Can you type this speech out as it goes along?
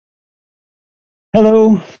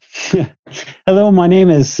Hello. Hello, my name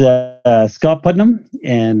is Scott Putnam,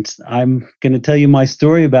 and I'm going to tell you my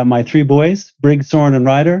story about my three boys, Briggs, Soren, and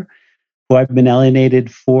Ryder, who I've been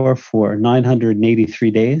alienated for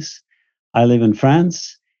 983 days. I live in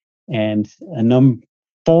France, and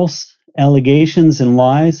false allegations and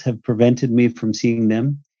lies have prevented me from seeing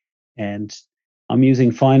them. And I'm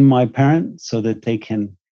using Find My Parent so that they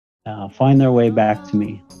can find their way back to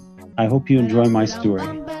me. I hope you enjoy my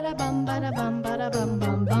story.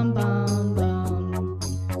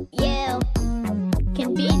 You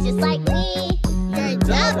can be just like me. You're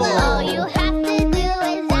double. All you have to do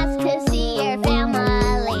is ask to see your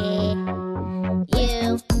family.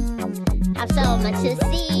 You have so much to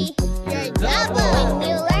see. You're double. When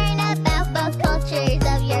you learn about both cultures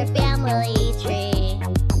of your family tree.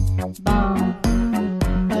 Bum.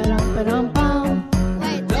 Ba-dum, bum.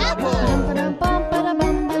 We're double.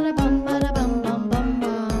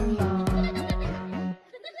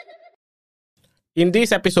 In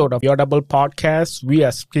this episode of Your Double Podcast, we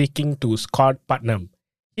are speaking to Scott Putnam.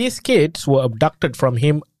 His kids were abducted from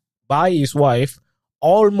him by his wife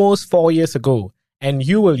almost 4 years ago, and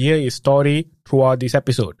you will hear his story throughout this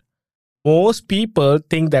episode. Most people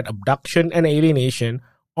think that abduction and alienation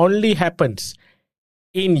only happens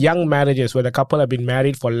in young marriages where the couple have been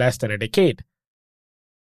married for less than a decade.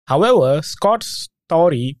 However, Scott's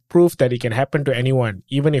story proves that it can happen to anyone,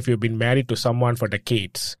 even if you've been married to someone for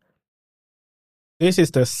decades. This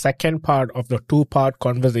is the second part of the two-part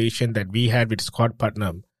conversation that we had with Scott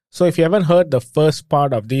Putnam. So if you haven't heard the first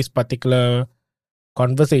part of this particular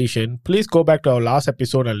conversation, please go back to our last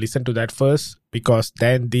episode and listen to that first, because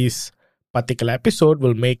then this particular episode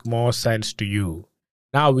will make more sense to you.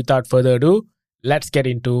 Now, without further ado, let's get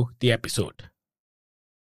into the episode.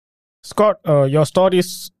 Scott, your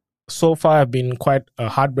stories so far have been quite a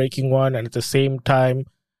heartbreaking one, and at the same time,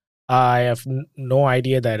 I have no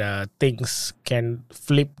idea that things can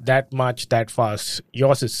flip that much that fast.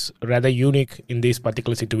 Yours is rather unique in this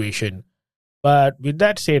particular situation. But with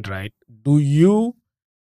that said, right, do you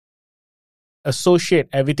associate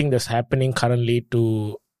everything that's happening currently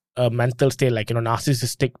to a mental state like,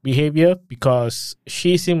 narcissistic behavior? Because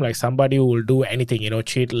she seemed like somebody who will do anything,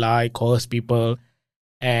 cheat, lie, coerce people,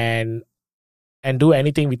 and do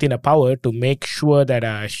anything within her power to make sure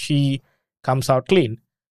that she comes out clean.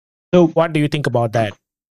 So, what do you think about that?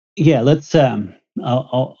 Yeah, let's.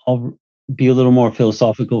 I'll be a little more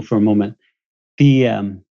philosophical for a moment. It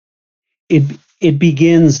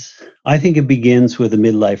begins. I think it begins with a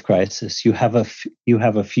midlife crisis. You have a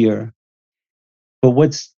fear, but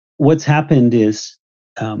what's happened is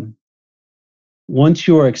once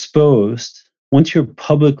you're exposed, once you're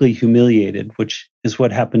publicly humiliated, which is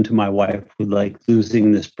what happened to my wife with like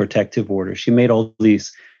losing this protective order. She made all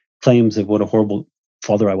these claims of what a horrible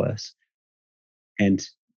father I was, and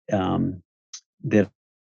that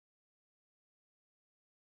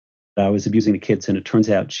I was abusing the kids, and it turns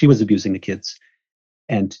out she was abusing the kids.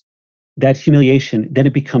 And that humiliation, then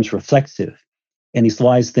it becomes reflexive, and these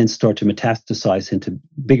lies then start to metastasize into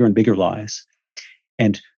bigger and bigger lies.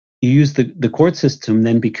 And you use the court system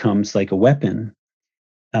then becomes like a weapon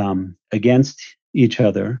against each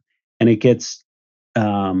other, and it gets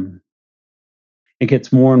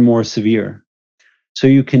more and more severe. So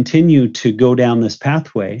you continue to go down this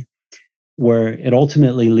pathway where it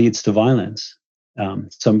ultimately leads to violence.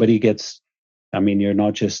 Somebody gets, it's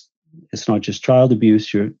not just child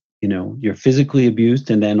abuse, you're physically abused,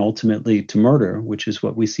 and then ultimately to murder, which is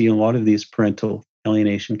what we see in a lot of these parental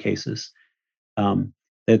alienation cases,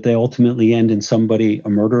 that they ultimately end in a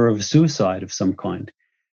murder or a suicide of some kind,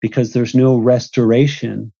 because there's no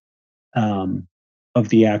restoration of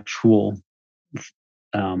the actual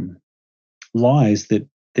lies that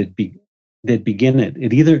begin it.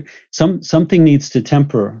 It either something needs to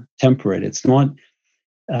temper it. It's not.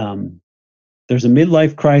 There's a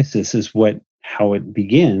midlife crisis, is how it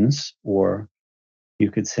begins, or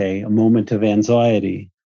you could say a moment of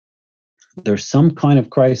anxiety. There's some kind of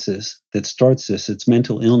crisis that starts this. It's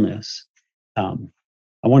mental illness. I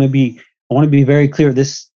want to be very clear.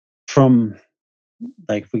 This, from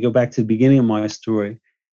like, if we go back to the beginning of my story,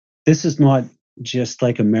 this is not just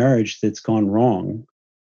like a marriage that's gone wrong.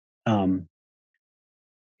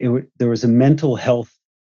 There was a mental health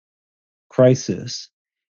crisis,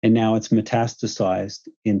 and now it's metastasized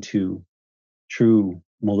into true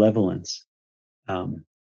malevolence,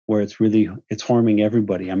 where it's harming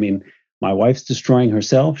everybody. I mean, my wife's destroying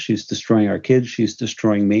herself, she's destroying our kids, she's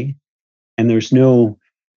destroying me, and there's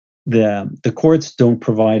the courts don't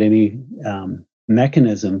provide any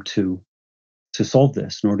mechanism to solve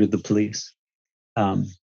this, nor do the police.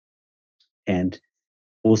 And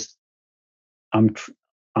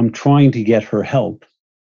I'm trying to get her help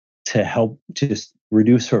to help just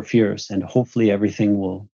reduce her fears, and hopefully everything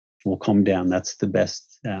will calm down. That's the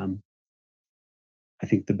best. I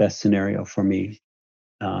think the best scenario for me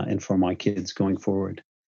and for my kids going forward.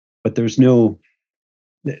 But there's no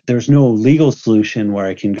legal solution where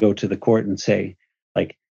I can go to the court and say,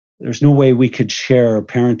 like, there's no way we could share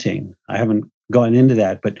parenting. I haven't gone into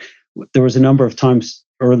that, but there was a number of times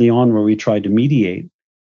early on where we tried to mediate.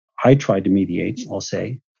 I tried to mediate, I'll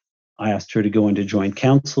say. I asked her to go into joint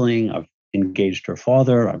counseling. I've engaged her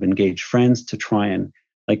father. I've engaged friends to try and,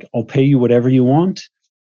 like, I'll pay you whatever you want.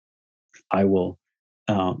 I will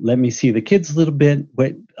let me see the kids a little bit,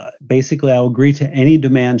 but basically I'll agree to any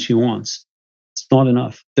demand she wants. It's not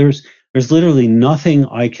enough. There's literally nothing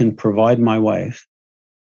I can provide my wife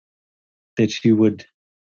that she would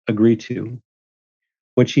agree to.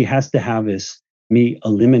 What she has to have is me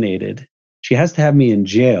eliminated. She has to have me in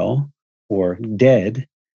jail or dead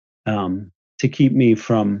to keep me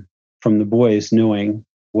from the boys knowing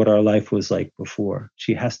what our life was like before.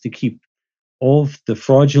 She has to keep all of the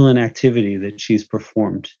fraudulent activity that she's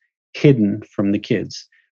performed hidden from the kids.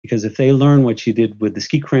 Because if they learn what she did with the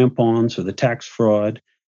ski crampons or the tax fraud,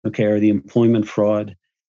 okay, or the employment fraud,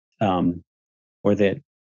 or that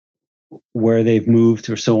where they've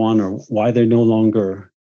moved or so on, or why they no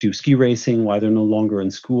longer do ski racing, why they're no longer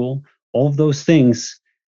in school, all of those things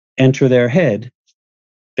enter their head,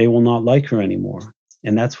 they will not like her anymore.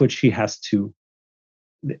 And that's what she has to,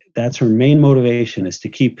 that's her main motivation, is to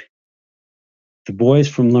keep the boys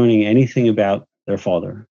from learning anything about their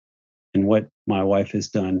father and what my wife has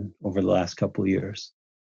done over the last couple of years.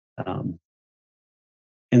 And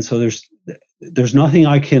so there's nothing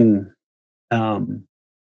I can, no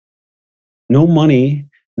money,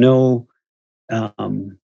 no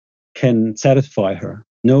can satisfy her.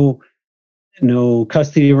 No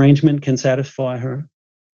custody arrangement can satisfy her.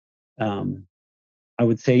 I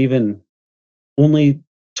would say even only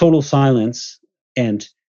total silence, and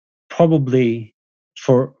probably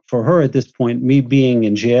for her at this point, me being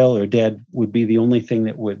in jail or dead would be the only thing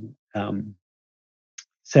that would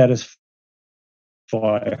satisfy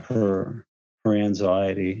her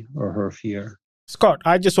anxiety or her fear. Scott,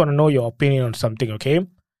 I just want to know your opinion on something, okay?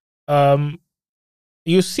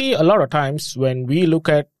 You see a lot of times when we look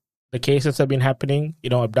at the cases that have been happening,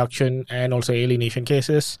 abduction and also alienation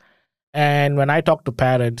cases, and when I talk to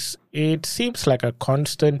parents, it seems like a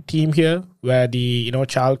constant theme here where the,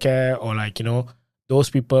 childcare or those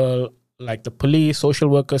people like the police, social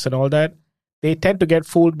workers and all that, they tend to get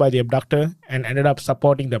fooled by the abductor and ended up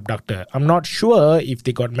supporting the abductor. I'm not sure if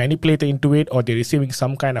they got manipulated into it or they're receiving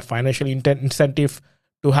some kind of financial incentive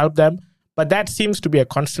to help them, but that seems to be a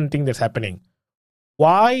constant thing that's happening.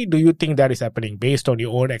 Why do you think that is happening based on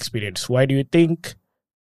your own experience? Why do you think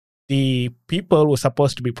the people who are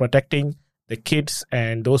supposed to be protecting the kids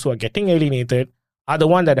and those who are getting alienated are the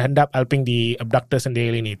ones that end up helping the abductors and the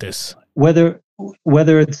alienators? Whether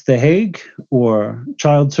it's The Hague or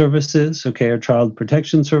Child Services, okay, or Child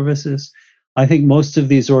Protection Services, I think most of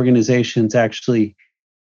these organizations actually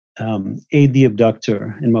aid the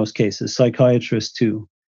abductor in most cases, psychiatrists too.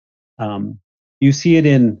 You see it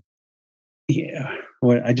in,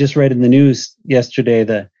 what I just read in the news yesterday,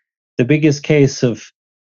 the biggest case of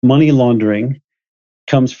money laundering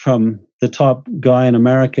comes from the top guy in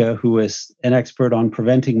America who is an expert on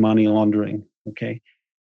preventing money laundering, okay?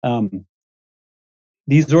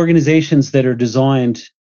 These organizations that are designed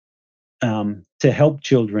to help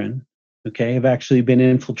children, okay, have actually been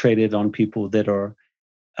infiltrated on people that are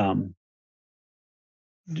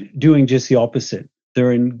doing just the opposite.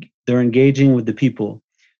 They're engaging with the people.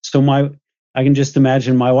 So I can just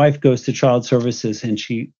imagine my wife goes to Child Services and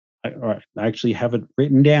I actually have it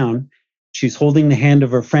written down. She's holding the hand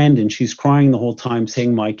of her friend and she's crying the whole time,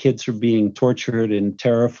 saying my kids are being tortured and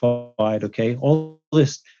terrified. Okay, all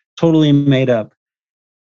this totally made up.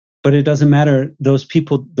 But it doesn't matter. Those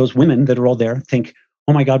people, those women that are all there think,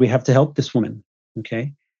 oh my God, we have to help this woman.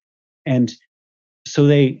 Okay. And so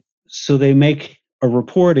they make a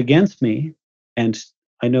report against me. And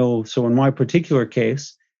I know, so in my particular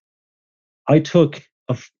case, I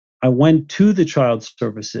went to the Child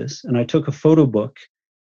Services and I took a photo book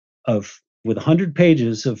with 100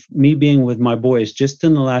 pages of me being with my boys just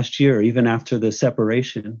in the last year, even after the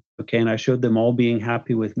separation. Okay. And I showed them all being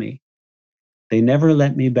happy with me. They never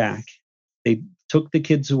let me back. They took the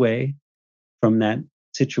kids away from that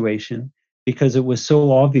situation because it was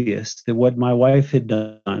so obvious that what my wife had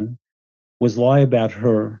done was lie about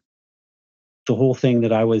her, the whole thing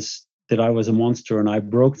that I was a monster, and I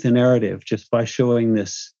broke the narrative just by showing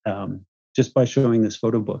this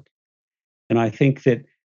photo book. And I think that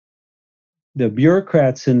the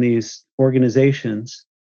bureaucrats in these organizations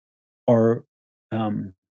are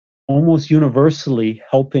almost universally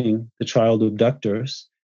helping the child abductors.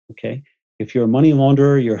 Okay, if you're a money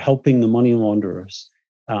launderer, you're helping the money launderers.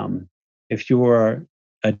 If you are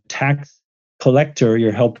a tax collector,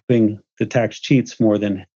 you're helping the tax cheats more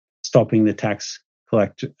than stopping the tax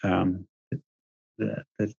collector, the,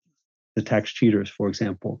 the, the tax cheaters, for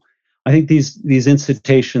example. I think these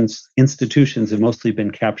institutions have mostly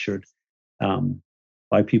been captured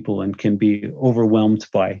by people and can be overwhelmed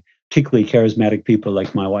by particularly charismatic people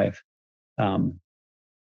like my wife. And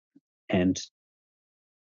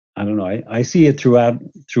I don't know. I see it throughout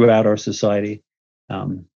our society.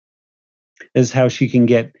 Is how she can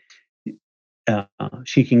get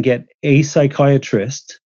a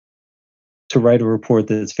psychiatrist to write a report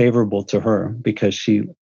that's favorable to her, because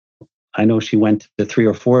I know she went to 3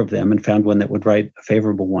 or 4 of them and found one that would write a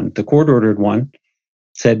favorable one. The court-ordered one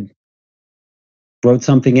wrote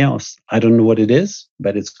something else. I don't know what it is,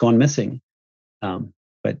 but it's gone missing.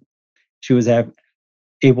 But she was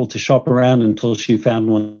able to shop around until she found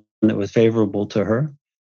one that was favorable to her,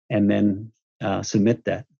 and then submit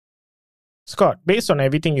that. Scott, based on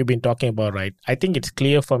everything you've been talking about, right, I think it's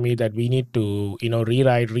clear for me that we need to,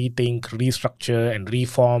 rewrite, rethink, restructure, and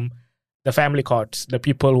reform the family courts, the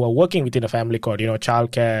people who are working within the family court,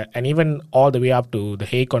 childcare, and even all the way up to the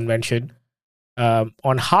Hague Convention,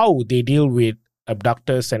 on how they deal with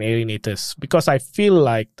abductors and alienators. Because I feel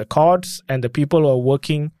like the courts and the people who are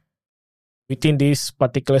working within this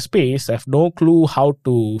particular space have no clue how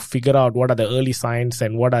to figure out what are the early signs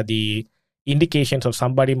and what are the indications of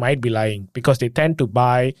somebody might be lying, because they tend to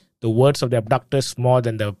buy the words of the abductors more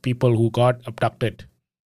than the people who got abducted.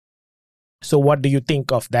 So what do you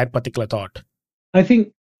think of that particular thought? I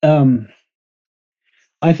think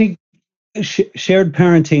shared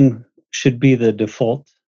parenting should be the default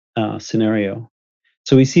scenario.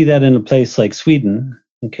 So we see that in a place like Sweden,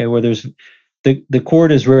 okay, where there's the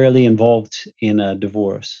court is rarely involved in a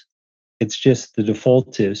divorce. It's just the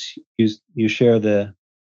default is you share the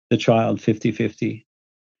child 50-50.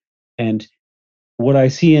 And what I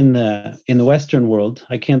see in the Western world,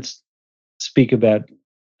 I can't speak about,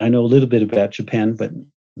 I know a little bit about Japan, but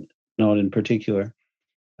not in particular.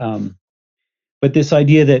 But this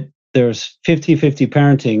idea that there's 50-50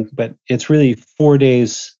 parenting, but it's really 4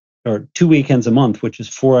 days or 2 weekends a month, which is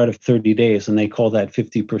 4 out of 30 days, and they call that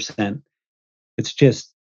 50%. It's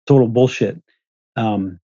just total bullshit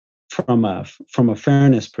from a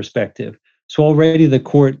fairness perspective. So already the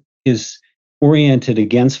court is oriented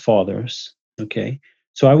against fathers. Okay,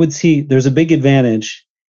 so I would see there's a big advantage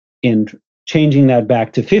in changing that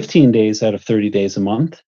back to 15 days out of 30 days a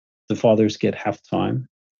month. The fathers get half time,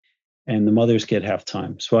 and the mothers get half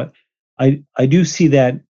time. So I do see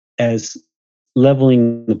that as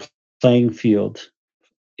leveling the playing field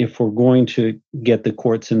if we're going to get the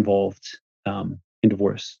courts involved in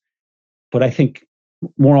divorce. But I think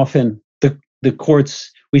more often the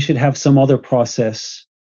courts, we should have some other process.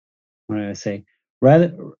 What do I say?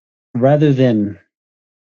 Rather than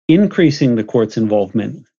increasing the court's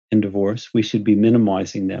involvement in divorce, we should be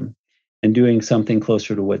minimizing them and doing something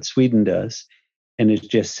closer to what Sweden does. And it's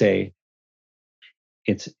just say,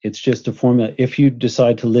 it's just a formula. If you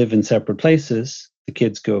decide to live in separate places, the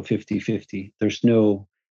kids go 50-50. There's no,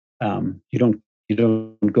 you don't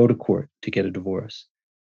go to court to get a divorce.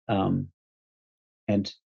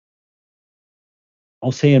 And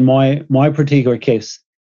I'll say in my particular case,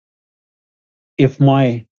 if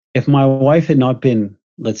my wife had not been,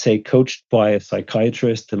 let's say, coached by a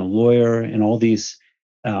psychiatrist and a lawyer and all these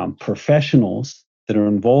professionals that are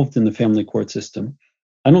involved in the family court system,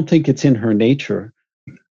 I don't think it's in her nature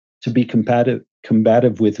to be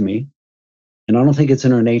combative with me, and I don't think it's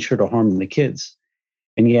in her nature to harm the kids.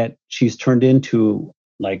 And yet she's turned into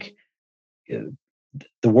like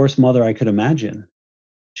the worst mother I could imagine.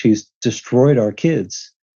 She's destroyed our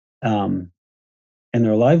kids and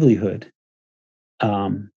their livelihood.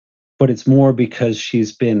 But it's more because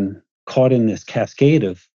she's been caught in this cascade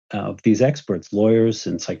of these experts, lawyers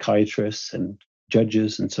and psychiatrists and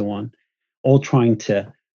judges and so on, all trying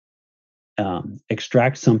to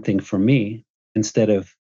extract something from me instead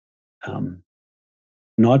of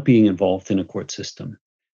not being involved in a court system.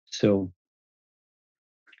 So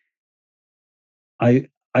I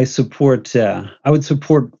support. I would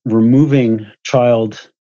support removing child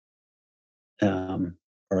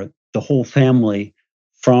or the whole family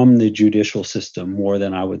from the judicial system more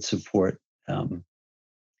than I would support,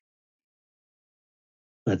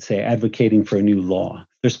 let's say, advocating for a new law.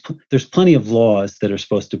 There's plenty of laws that are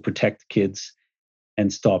supposed to protect kids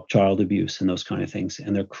and stop child abuse and those kind of things,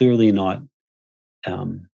 and they're clearly not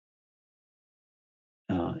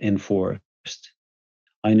enforced.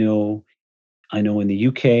 I know in the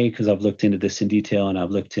UK, because I've looked into this in detail, and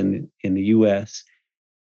I've looked in the US,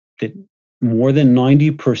 that more than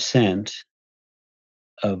 90%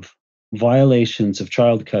 of violations of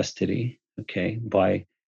child custody, okay, by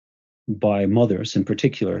mothers in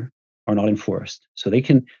particular, are not enforced. So they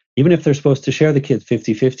can, even if they're supposed to share the kids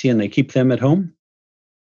 50-50 and they keep them at home,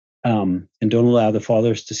 and don't allow the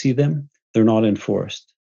fathers to see them, they're not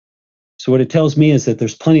enforced. So what it tells me is that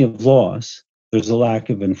there's plenty of laws. There's a lack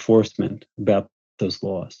of enforcement about those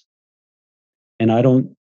laws.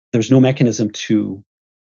 And there's no mechanism to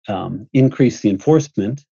increase the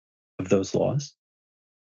enforcement of those laws.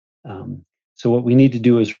 So what we need to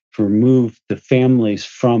do is remove the families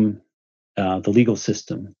from the legal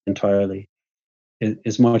system entirely,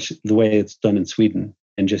 as much the way it's done in Sweden,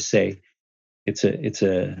 and just say it's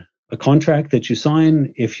a contract that you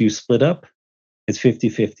sign. If you split up, it's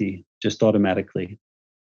 50-50, just automatically.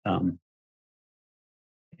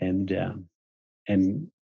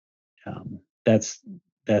 That's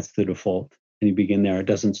the default. And you begin there. It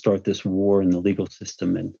doesn't start this war in the legal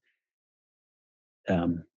system and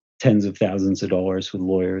tens of thousands of dollars with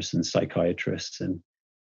lawyers and psychiatrists and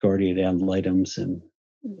guardian ad litems, and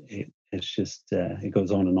it's just it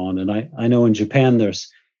goes on. And I know in Japan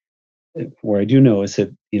where I do know is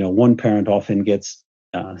that one parent often gets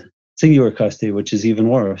singular custody, which is even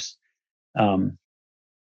worse.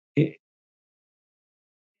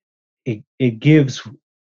 It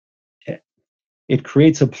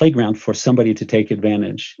creates a playground for somebody to take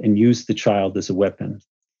advantage and use the child as a weapon,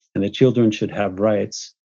 and the children should have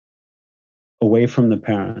rights away from the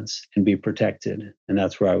parents and be protected. And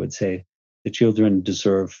that's where I would say the children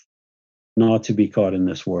deserve not to be caught in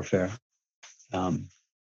this warfare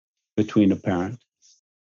between a parent.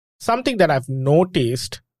 Something that I've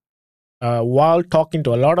noticed while talking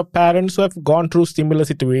to a lot of parents who have gone through similar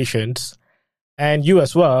situations, and you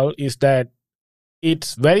as well, is that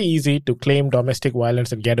it's very easy to claim domestic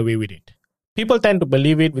violence and get away with it. People tend to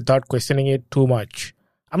believe it without questioning it too much.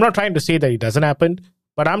 I'm not trying to say that it doesn't happen,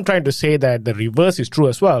 but I'm trying to say that the reverse is true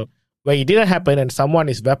as well, where it didn't happen and someone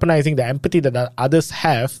is weaponizing the empathy that others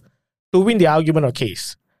have to win the argument or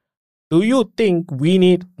case. Do you think we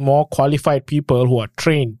need more qualified people who are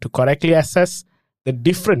trained to correctly assess the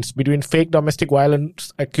difference between fake domestic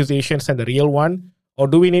violence accusations and the real one? Or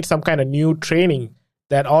do we need some kind of new training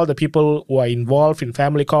that all the people who are involved in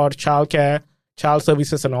family court, childcare, child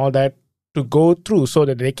services and all that to go through so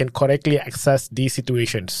that they can correctly assess these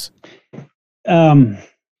situations?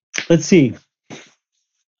 Let's see.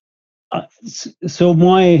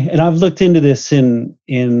 And I've looked into this in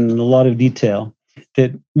a lot of detail,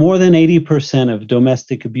 that more than 80% of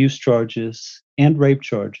domestic abuse charges and rape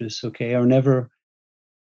charges, okay, are never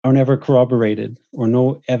corroborated, or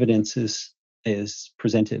no evidence is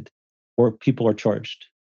presented, or people are charged.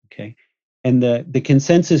 Okay, and the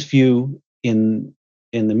consensus view in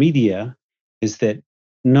the media is that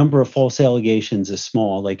number of false allegations is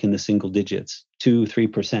small, like in the single digits,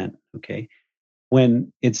 2-3%. Okay,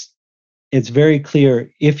 when it's very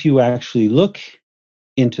clear, if you actually look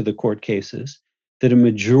into the court cases, that a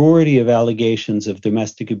majority of allegations of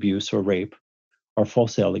domestic abuse or rape are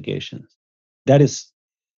false allegations. That is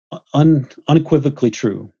unequivocally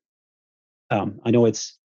true. I know it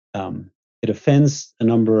offends a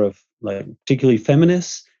number of, like, particularly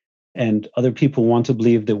feminists, and other people want to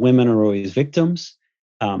believe that women are always victims.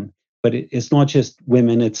 But it's not just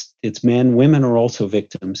women; it's men. Women are also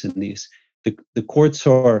victims in these. The courts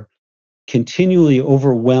are continually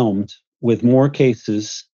overwhelmed with more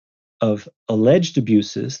cases of alleged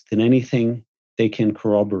abuses than anything they can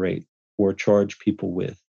corroborate or charge people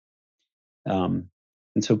with. And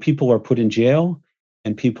so people are put in jail,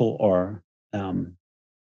 and people are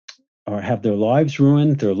have their lives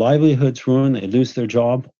ruined, their livelihoods ruined, they lose their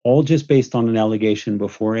job, all just based on an allegation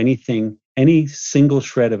before any single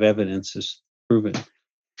shred of evidence is proven.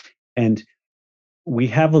 And we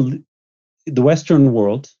have the Western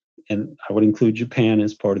world, and I would include Japan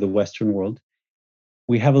as part of the Western world.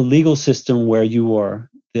 We have a legal system where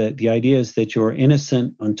the idea is that you're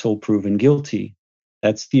innocent until proven guilty.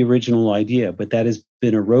 That's the original idea, but that has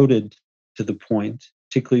been eroded to the point,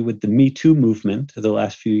 particularly with the Me Too movement of the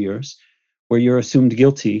last few years, where you're assumed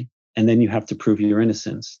guilty and then you have to prove your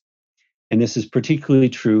innocence. And this is particularly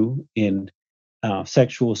true in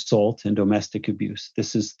sexual assault and domestic abuse.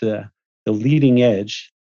 This is the leading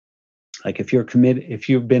edge. Like if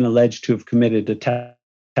you've been alleged to have committed a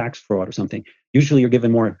tax fraud or something, usually you're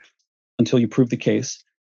given more until you prove the case,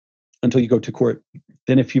 until you go to court,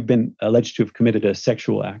 than if you've been alleged to have committed a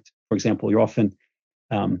sexual act. For example, you're often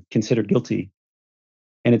considered guilty.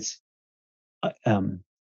 And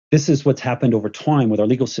this is what's happened over time with our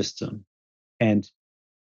legal system, and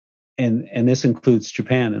this includes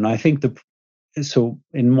Japan. And I think so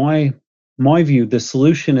in my view, the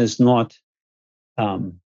solution is not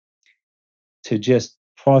to just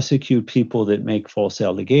prosecute people that make false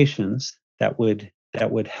allegations. That would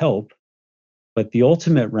help, but the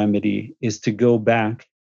ultimate remedy is to go back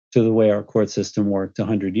to the way our court system worked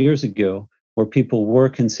 100 years ago, where people were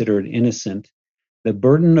considered innocent. The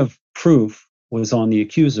burden of proof was on the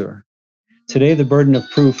accuser. Today, the burden of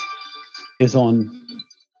proof is on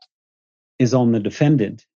the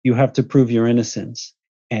defendant. You have to prove your innocence,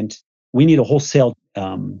 and we need a wholesale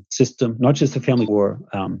system, not just a family or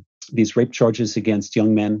these rape charges against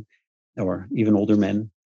young men or even older men.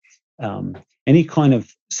 Any kind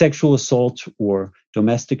of sexual assault or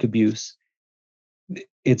domestic abuse,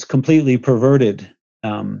 it's completely perverted,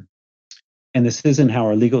 and this isn't how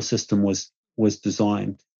our legal system was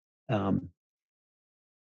designed. And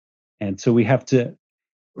so we have to,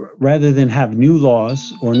 rather than have new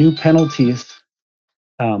laws or new penalties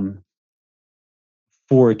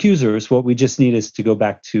for accusers, what we just need is to go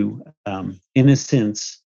back to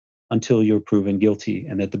innocence until you're proven guilty,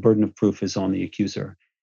 and that the burden of proof is on the accuser.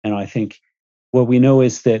 And I think what we know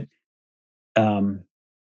is that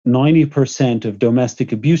 90% of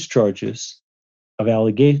domestic abuse charges, of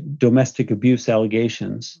domestic abuse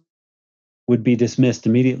allegations, would be dismissed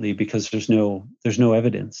immediately because there's no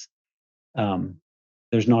evidence.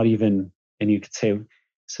 There's not even, and you could say,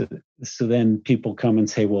 so then people come and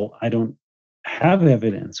say, well, I don't have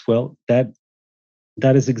evidence. Well, that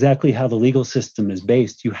is exactly how the legal system is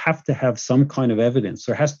based. You have to have some kind of evidence.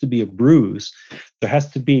 There has to be a bruise. There has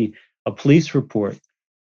to be a police report.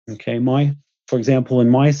 Okay, for example, in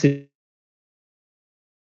my city,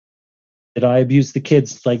 that I abused the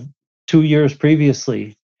kids like 2 years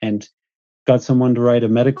previously and got someone to write a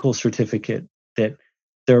medical certificate that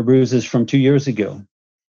there are bruises from 2 years ago,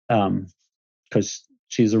 because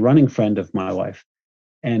she's a running friend of my wife.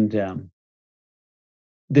 And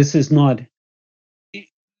this is not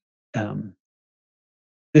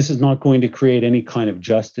going to create any kind of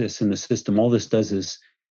justice in the system. All this does is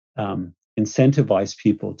incentivize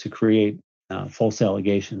people to create false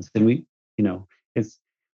allegations. And we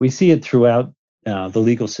see it throughout the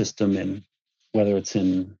legal system, and whether it's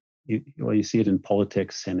you see it in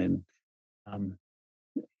politics and in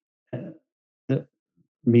the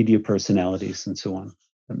media personalities and so on.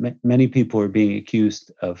 Many people are being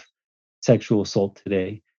accused of sexual assault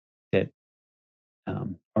today that are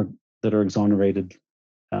exonerated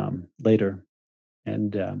later,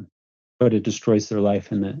 and but it destroys their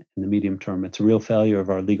life in the medium term. It's a real failure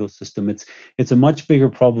of our legal system. It's a much bigger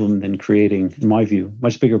problem than creating, in my view,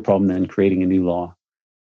 much bigger problem than creating a new law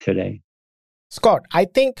today. Scott, I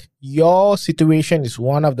think your situation is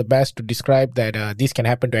one of the best to describe that this can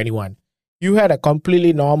happen to anyone. You had a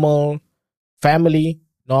completely normal family,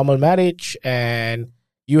 normal marriage, and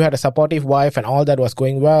you had a supportive wife, and all that was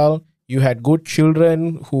going well. You had good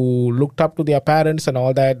children who looked up to their parents and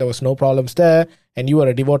all that. There was no problems there. And you were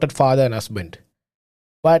a devoted father and husband.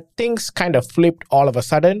 But things kind of flipped all of a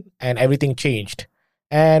sudden and everything changed.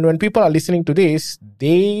 And when people are listening to this,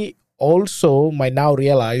 they also might now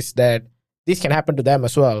realize that this can happen to them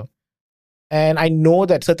as well. And I know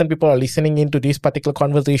that certain people are listening into this particular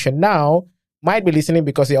conversation now might be listening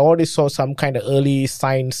because they already saw some kind of early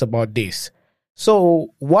signs about this.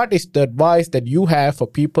 So what is the advice that you have for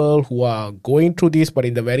people who are going through this but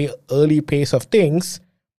in the very early pace of things,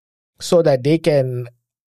 so that they can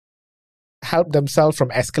help themselves from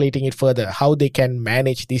escalating it further, how they can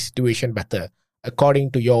manage this situation better according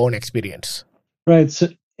to your own experience? Right. So,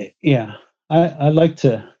 yeah, I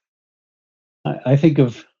think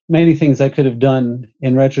of many things I could have done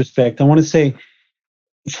in retrospect. I want to say,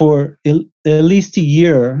 for at least a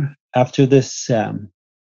year after this,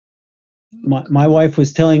 my wife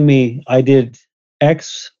was telling me I did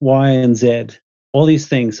X, Y, and Z, all these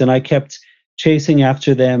things, and I kept chasing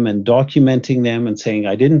after them and documenting them and saying,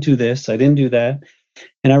 I didn't do this, I didn't do that.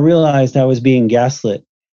 And I realized I was being gaslit.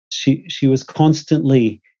 She was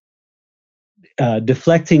constantly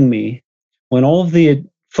deflecting me when all of the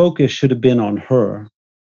focus should have been on her.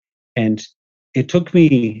 And it took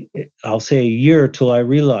me, I'll say, a year till I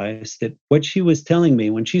realized that what she was telling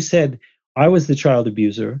me, when she said I was the child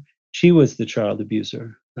abuser, she was the child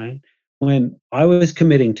abuser, right? When I was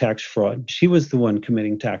committing tax fraud, she was the one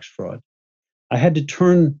committing tax fraud. I had to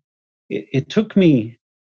turn, it took me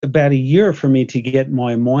about a year for me to get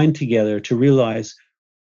my mind together to realize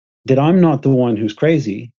that I'm not the one who's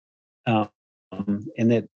crazy. And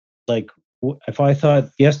that, like, if I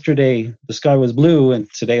thought yesterday the sky was blue and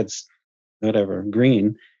today it's whatever,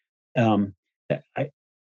 green, I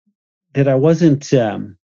that I wasn't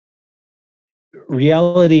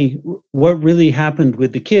reality. What really happened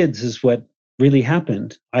with the kids is what really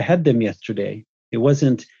happened. I had them yesterday. It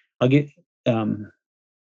wasn't. I'll get.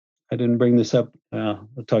 I didn't bring this up.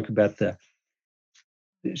 We'll talk about the.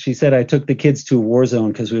 She said I took the kids to a war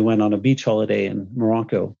zone because we went on a beach holiday in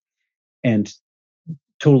Morocco, and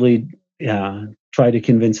totally tried to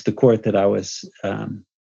convince the court that I was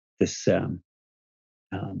this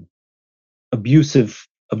abusive,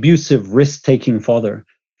 risk-taking father.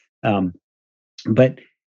 But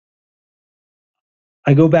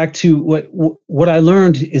I go back to what I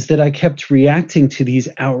learned is that I kept reacting to these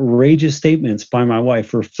outrageous statements by my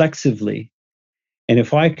wife reflexively. And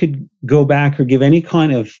if I could go back or give any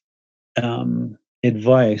kind of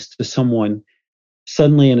advice to someone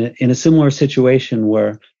suddenly in a similar situation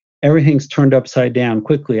where everything's turned upside down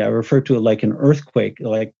quickly, I refer to it like an earthquake.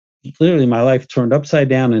 Like literally my life turned upside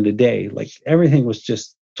down in a day. Like everything was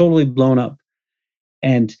just totally blown up.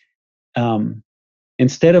 And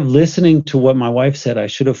instead of listening to what my wife said, I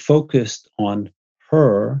should have focused on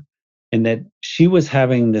her, and that she was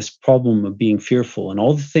having this problem of being fearful. And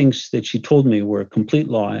all the things that she told me were complete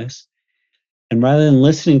lies. And rather than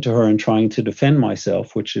listening to her and trying to defend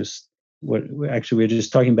myself, which is what actually we were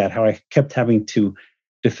just talking about, how I kept having to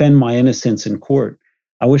defend my innocence in court.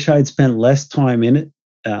 I wish I had spent less time in it,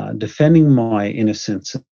 defending my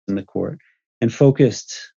innocence in the court, and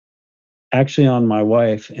focused actually on my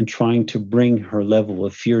wife and trying to bring her level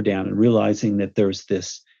of fear down, and realizing that there's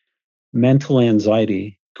this mental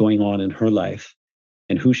anxiety going on in her life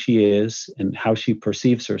and who she is and how she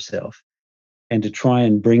perceives herself, and to try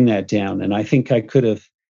and bring that down. And I think I could have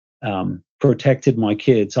protected my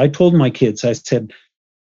kids. I told my kids, I said,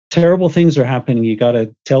 terrible things are happening. You got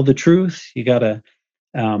to tell the truth. You got to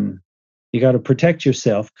protect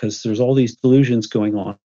yourself because there's all these delusions going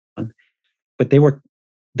on. But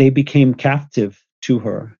they became captive to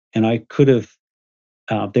her, and I could have.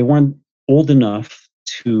 They weren't old enough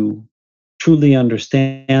to truly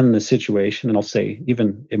understand the situation. And I'll say,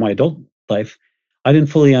 even in my adult life, I didn't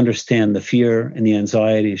fully understand the fear and the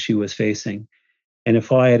anxiety she was facing. And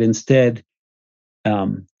if I had instead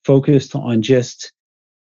focused on just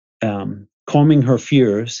calming her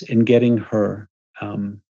fears and getting her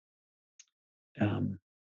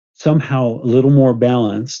somehow a little more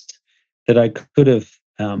balanced, that I could have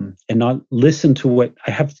and not listen to what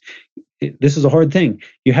I have. This is a hard thing.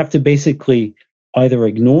 You have to basically either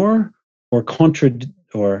ignore or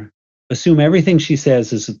or assume everything she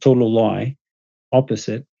says is a total lie,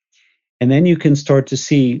 opposite. And then you can start to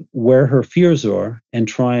see where her fears are and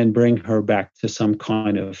try and bring her back to some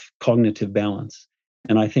kind of cognitive balance.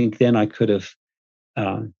 And I think then I could have,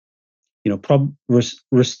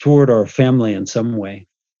 restored our family in some way.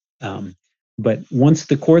 But once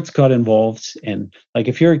the courts got involved, and like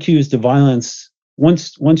if you're accused of violence,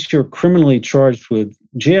 once you're criminally charged with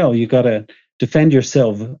jail, you got to defend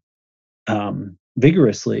yourself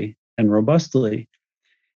vigorously and robustly.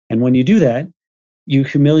 And when you do that, you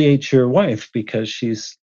humiliate your wife because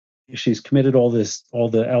she's committed all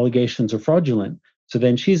the allegations are fraudulent. So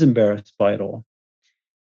then she's embarrassed by it all.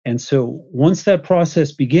 And so once that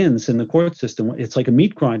process begins in the court system, it's like a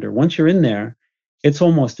meat grinder. Once you're in there, it's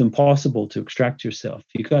almost impossible to extract yourself.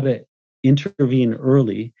 You got to intervene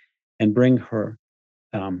early and bring her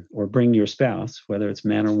or bring your spouse, whether it's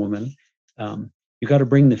man or woman, you got to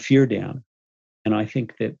bring the fear down. And I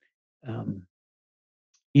think that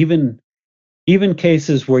even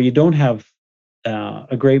cases where you don't have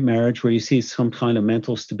a great marriage, where you see some kind of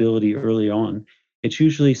mental stability early on, it's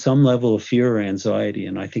usually some level of fear or anxiety.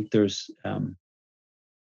 And I think it's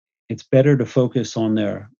better to focus on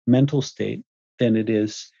their mental state than it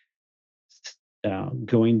is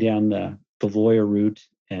going down the lawyer route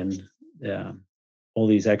and all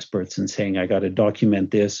these experts and saying, I got to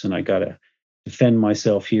document this and I got to defend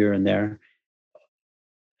myself here and there.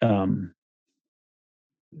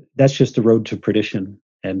 That's just a road to perdition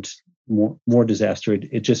and more disaster.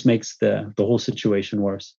 It just makes the whole situation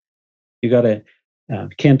worse. You got to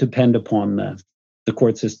can't depend upon the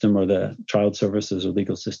court system or the child services or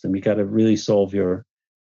legal system. You got to really solve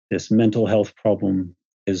this mental health problem,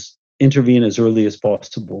 intervene as early as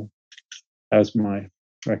possible. That's my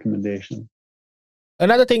recommendation.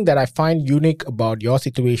 Another thing that I find unique about your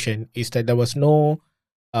situation is that there was no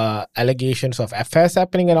allegations of affairs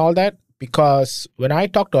happening and all that. Because when I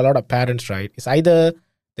talk to a lot of parents, right, it's either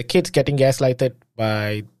the kids getting gaslighted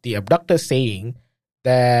by the abductor saying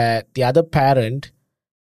that the other parent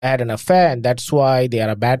had an affair and that's why they are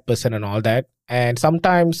a bad person and all that. And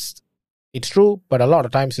sometimes it's true, but a lot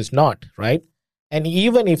of times it's not, right? And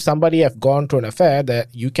even if somebody have gone through an affair,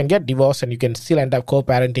 that you can get divorced and you can still end up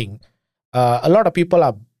co-parenting. A lot of people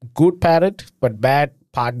are good parent but bad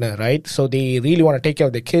partner, right? So they really want to take care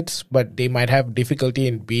of the kids, but they might have difficulty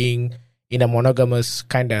in being in a monogamous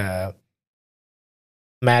kind of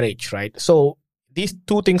marriage, right? So these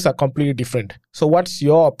two things are completely different. So what's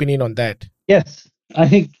your opinion on that? Yes, I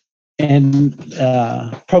think, and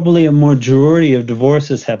probably a majority of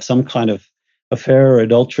divorces have some kind of affair or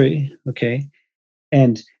adultery. Okay,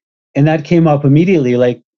 and that came up immediately,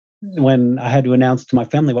 like when I had to announce to my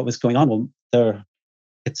family what was going on. Well,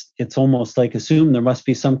 it's almost like assumed there must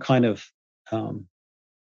be some kind of um,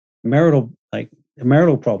 marital like a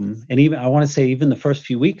marital problem. And even I want to say even the first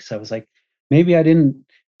few weeks, I was like, maybe I didn't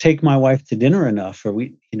take my wife to dinner enough, or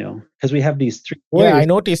because we have these 3 Yeah, I boys.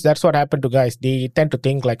 noticed that's what happened to guys. They tend to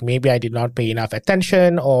think like maybe I did not pay enough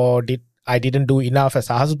attention or I didn't do enough as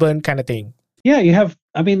a husband kind of thing. Yeah, you have.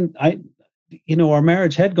 I mean, our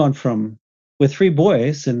marriage had gone from with 3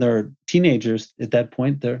 boys, and they're teenagers at that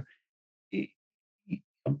point.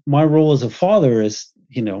 My role as a father is,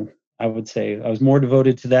 I would say I was more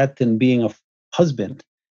devoted to that than being a husband.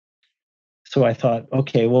 So I thought,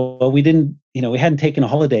 okay, well, we didn't, we hadn't taken a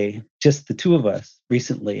holiday, just the 2 of us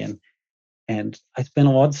recently, and I spent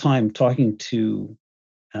a lot of time talking to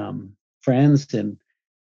friends,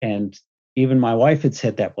 and even my wife had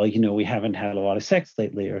said that, well, we haven't had a lot of sex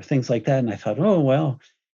lately, or things like that. And I thought, oh well,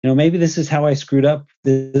 maybe this is how I screwed up.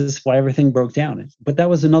 This is why everything broke down. But that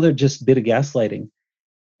was another just bit of gaslighting,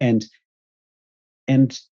 and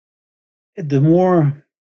the more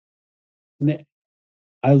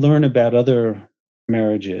I learn about other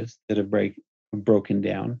marriages that have broken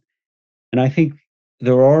down, and I think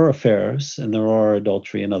there are affairs and there are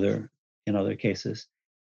adultery in other cases.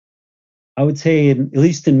 I would say, at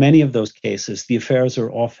least in many of those cases, the affairs are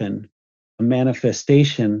often a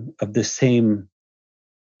manifestation of the same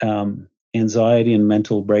anxiety and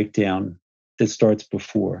mental breakdown that starts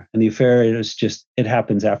before, and the affair is just it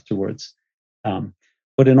happens afterwards.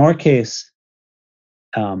 But in our case,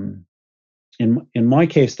 in my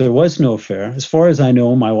case, there was no affair. As far as I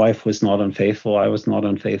know, my wife was not unfaithful. I was not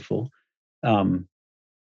unfaithful, and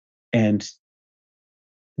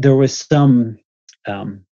there was some.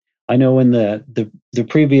 I know in the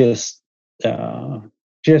previous,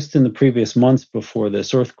 just in the previous months before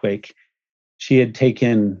this earthquake, she had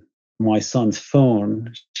taken my son's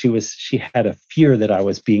phone. She had a fear that I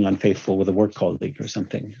was being unfaithful with a work colleague or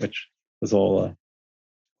something, which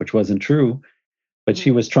wasn't true. But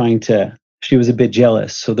she was she was a bit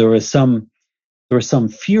jealous. So there was some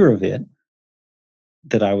fear of it,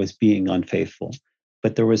 that I was being unfaithful,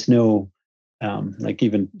 but there was no, like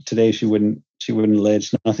even today, she wouldn't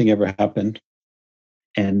allege, nothing ever happened.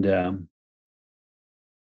 And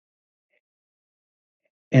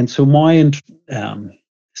so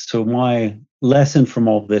my lesson from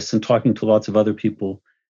all of this, and talking to lots of other people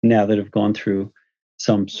now that have gone through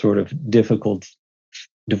some sort of difficult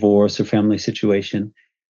divorce or family situation,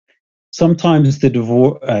 sometimes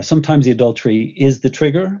sometimes the adultery is the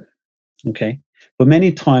trigger, okay, but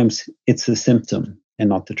many times it's the symptom and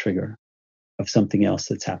not the trigger of something else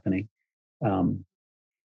that's happening.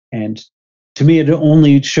 And to me, it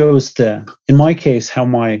only shows in my case, how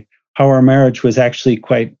our marriage was actually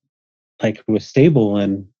quite, like, it was stable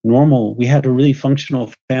and normal. We had a really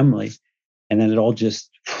functional family, and then it all just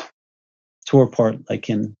tore apart, like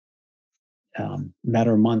in a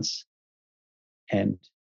matter of months. And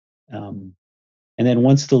then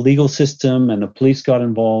once the legal system and the police got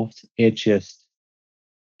involved, it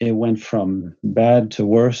went from bad to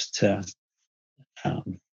worse to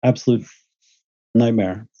absolute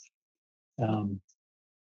nightmare.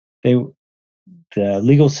 The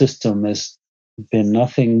legal system has been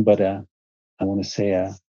nothing but I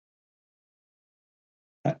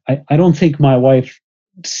don't think my wife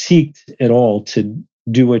seeked at all to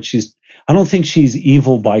do what I don't think she's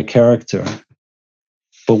evil by character,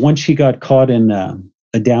 but once she got caught in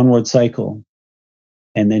a downward cycle,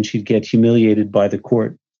 and then she'd get humiliated by the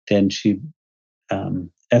court, then she'd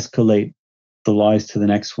escalate the lies to the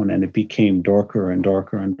next one, and it became darker and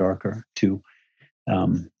darker and darker, to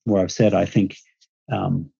where I've said I think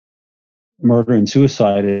murder and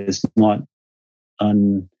suicide is not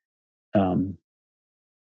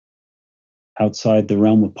outside the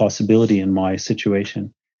realm of possibility in my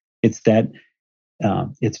situation. It's that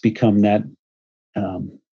it's become that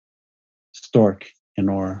stark in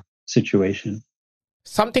our situation.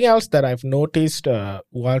 Something else that I've noticed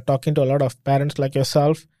while talking to a lot of parents like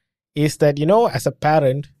yourself is that, as a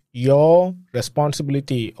parent, your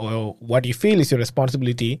responsibility, or what you feel is your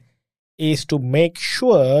responsibility, is to make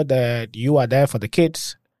sure that you are there for the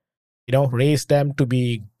kids raise them to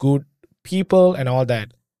be good people and all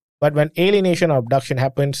that. But when alienation or abduction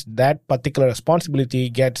happens, that particular responsibility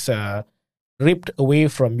gets ripped away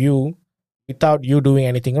from you without you doing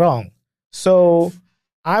anything wrong. So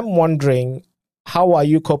I'm wondering, how are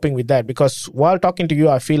you coping with that? Because while talking to you,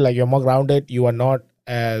 I feel like you're more grounded. You are not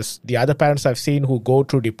as the other parents I've seen who go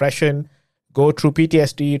through depression, go through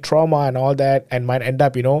PTSD, trauma, and all that, and might end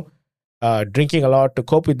up, drinking a lot to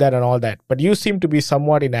cope with that and all that. But you seem to be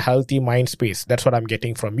somewhat in a healthy mind space. That's what I'm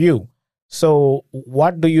getting from you. So,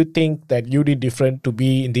 what do you think that you did different to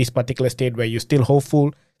be in this particular state where you're still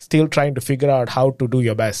hopeful, still trying to figure out how to do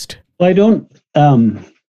your best? Well, I don't.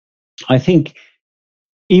 I think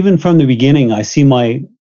even from the beginning, I see my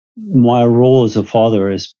role as a father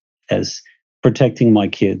as protecting my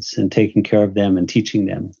kids and taking care of them and teaching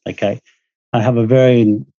them. Like I have a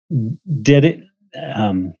very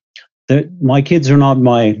my kids are not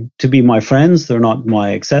to be my friends. They're not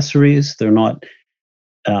my accessories. They're not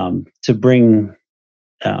to bring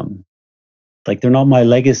they're not my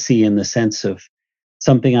legacy in the sense of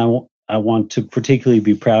something I want to particularly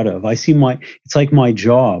be proud of. I see it's like my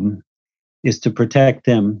job is to protect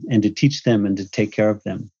them and to teach them and to take care of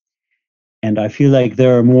them. And I feel like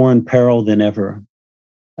they're more in peril than ever.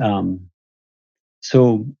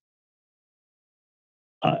 So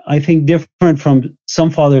I think different from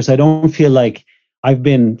some fathers, I don't feel like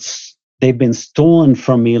they've been stolen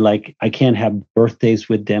from me. Like I can't have birthdays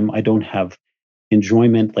with them. I don't have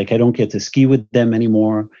enjoyment. Like I don't get to ski with them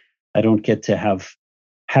anymore. I don't get to have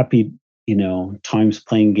happy, times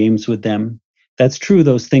playing games with them. That's true.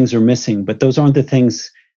 Those things are missing, but those aren't the things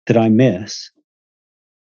that I miss.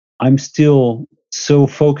 I'm still so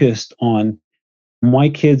focused on my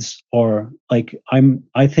kids are like,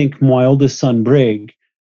 I think my oldest son, Brig,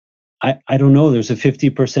 I don't know, there's a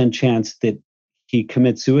 50% chance that he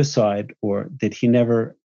commits suicide or that he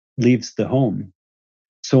never leaves the home.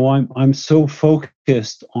 So I'm so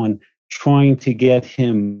focused on trying to get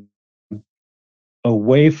him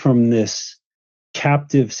away from this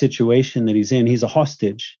captive situation that he's in. He's a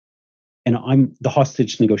hostage, and I'm the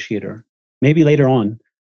hostage negotiator. Maybe later on,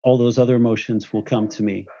 all those other emotions will come to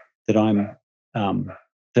me that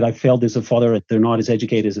that I failed as a father. They're not as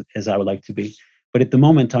educated as I would like to be. But at the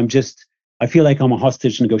moment, I feel like I'm a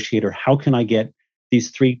hostage negotiator. How can I get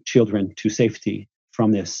these 3 children to safety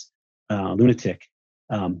from this lunatic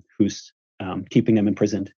who's keeping them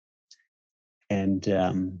imprisoned? And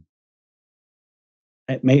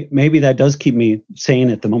maybe that does keep me sane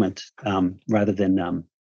at the moment, rather than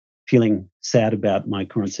feeling sad about my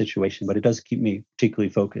current situation. But it does keep me particularly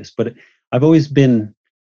focused. But I've always been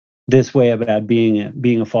this way about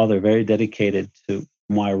being a father, very dedicated to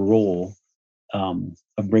my role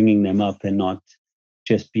of bringing them up and not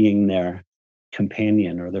just being their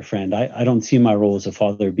companion or their friend. I don't see my role as a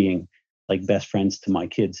father being like best friends to my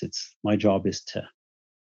kids. It's my job is to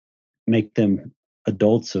make them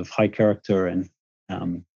adults of high character and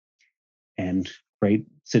great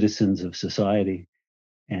citizens of society.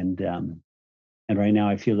 And right now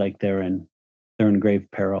I feel like they're in grave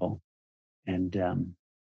peril, and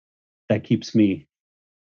that keeps me,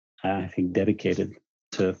 I think, dedicated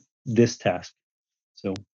to this task.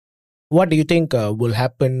 So, what do you think will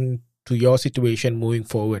happen to your situation moving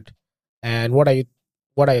forward? And what are your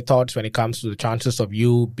thoughts when it comes to the chances of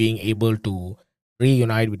you being able to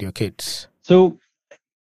reunite with your kids? So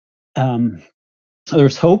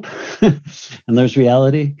there's hope and there's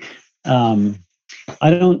reality. I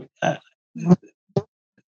don't.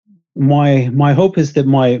 My hope is that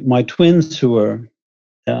my twins, who are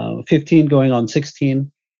 15 going on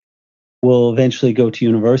 16, will eventually go to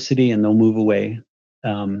university and they'll move away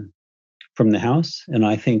from the house. And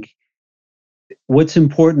I think what's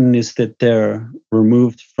important is that they're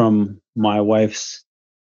removed from my wife's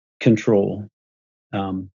control.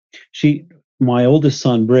 My oldest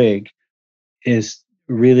son, Brig, is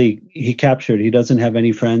really, he doesn't have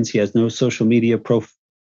any friends. He has no social media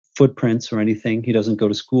footprints or anything. He doesn't go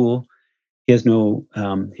to school. He has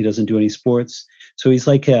he doesn't do any sports. So he's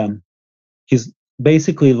like, he's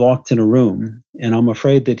basically locked in a room, and I'm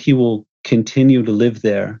afraid that he will continue to live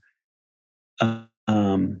there.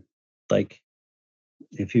 Like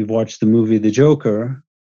if you've watched the movie The Joker,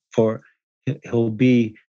 he'll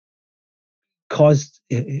be a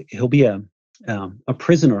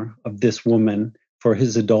prisoner of this woman for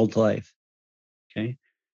his adult life. Okay.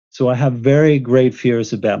 So I have very great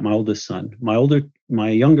fears about my oldest son. My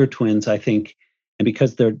younger twins, I think, and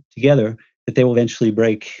because they're together, that they will eventually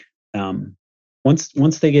break.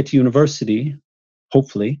 Once they get to university,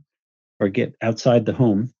 hopefully, or get outside the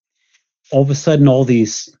home, all of a sudden all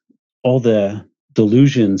the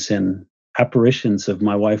delusions and apparitions of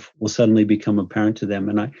my wife will suddenly become apparent to them.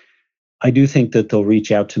 And I do think that they'll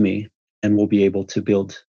reach out to me and we'll be able to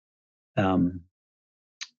build, we'll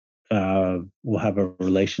have a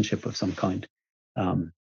relationship of some kind.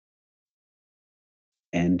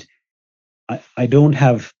 And I don't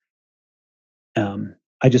have,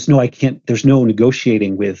 I just know I can't, there's no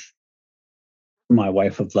negotiating with my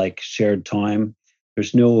wife of like shared time.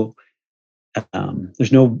 There's no,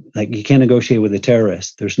 like, you can't negotiate with a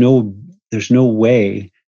terrorist. There's no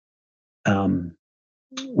way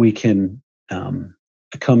we can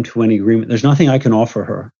come to any agreement. There's nothing I can offer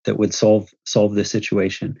her that would solve this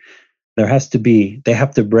situation. They have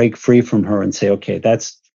to break free from her and say, okay,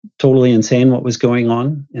 that's totally insane what was going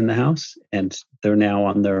on in the house, and they're now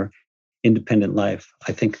on their independent life.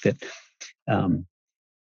 I think that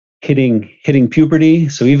hitting puberty.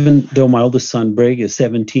 So even though my oldest son Brig is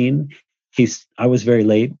 17, I was very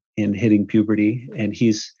late in hitting puberty, and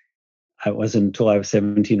I wasn't until I was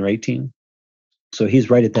 17 or 18. So he's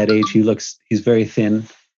right at that age. He's very thin,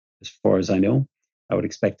 as far as I know. I would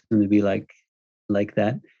expect him to be like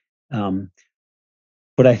that.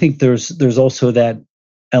 But I think there's also that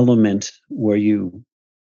element where you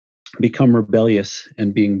become rebellious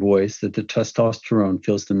and being boys, that the testosterone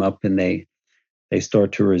fills them up and they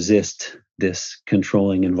start to resist this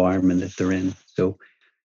controlling environment that they're in. So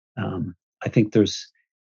I think there's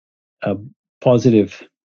a positive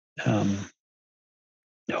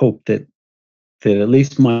hope that at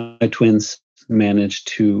least my twins managed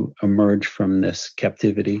to emerge from this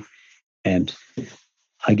captivity, and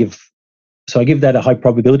I give that a high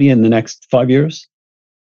probability in the next 5 years.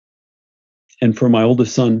 And for my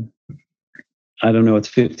oldest son, I don't know, it's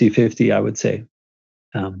 50-50, I would say,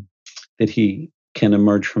 that he can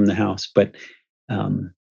emerge from the house. But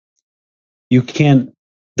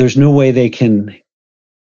there's no way they can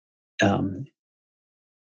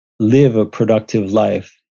live a productive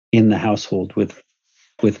life in the household with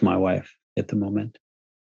my wife at the moment,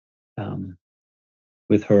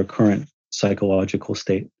 with her current psychological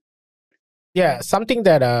state. Yeah, something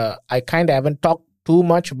that I kind of haven't talked too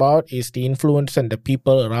much about is the influence and the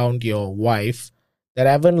people around your wife that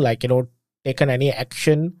haven't taken any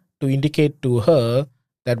action to indicate to her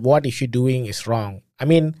that what is she doing is wrong. I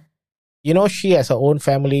mean, she has her own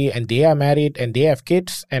family and they are married and they have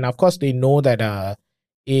kids, and of course they know that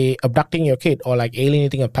abducting your kid or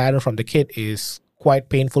alienating a parent from the kid is quite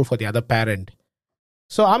painful for the other parent.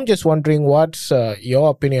 So I'm just wondering, what's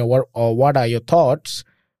your opinion, or what are your thoughts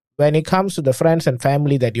when it comes to the friends and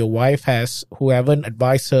family that your wife has who haven't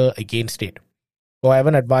advised her against it, or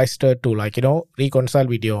haven't advised her to reconcile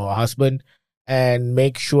with your husband and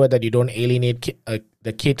make sure that you don't alienate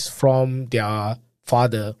the kids from their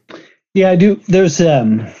father? Yeah, I do. There's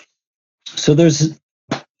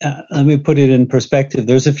let me put it in perspective.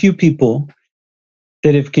 There's a few people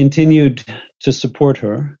that have continued to support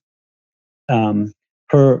her. When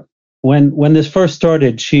this first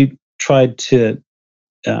started, she tried to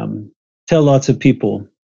tell lots of people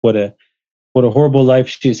what a horrible life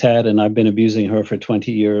she's had, and I've been abusing her for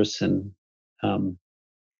 20 years, and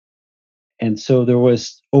so there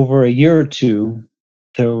was, over a year or two,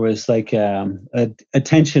 there was a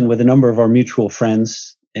tension with a number of our mutual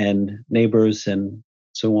friends and neighbors and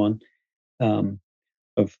so on,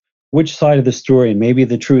 of which side of the story, and maybe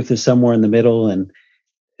the truth is somewhere in the middle, and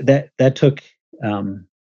that took a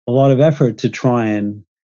lot of effort to try and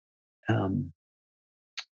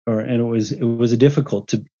it was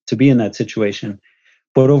difficult to be in that situation.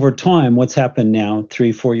 But over time, what's happened now,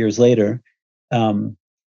 3-4 years later,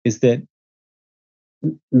 is that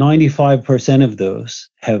 95% of those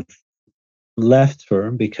have left her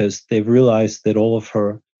because they've realized that all of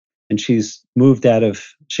her, and she's moved out of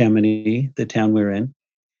Chamonix, the town we're in,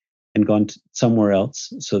 and gone somewhere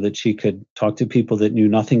else so that she could talk to people that knew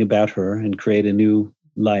nothing about her and create a new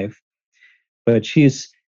life. But she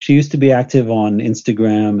used to be active on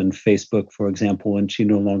Instagram and Facebook, for example, and she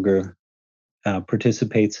no longer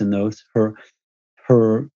participates in those.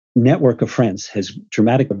 Her network of friends has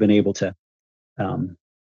dramatically been able to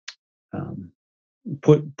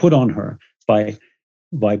put on her by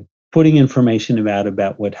putting information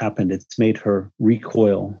about what happened. It's made her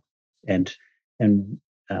recoil and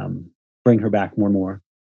bring her back more and more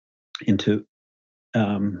into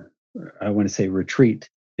I want to say retreat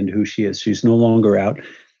into who she is. She's no longer out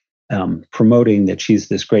promoting that she's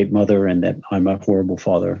this great mother and that I'm a horrible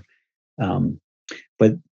father.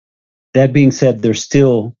 But that being said, there's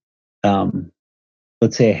still,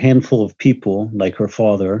 let's say, a handful of people like her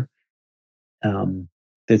father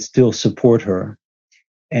that still support her.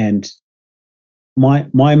 And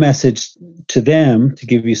my message to them, to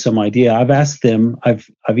give you some idea, I've asked them, I've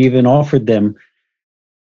even offered them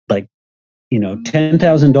like,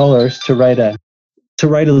 $10,000 to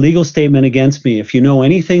write a legal statement against me. If you know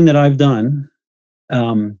anything that I've done,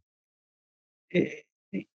 eh,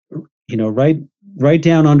 write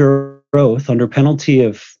down under oath, under penalty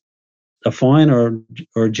of a fine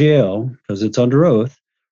or jail, because it's under oath.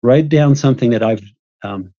 Write down something that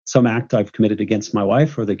some act I've committed against my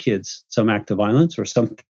wife or the kids, some act of violence or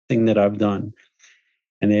something that I've done,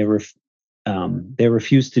 and they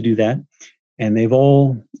refused to do that. And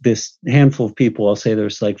this handful of people, I'll say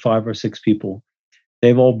there's like 5 or 6 people,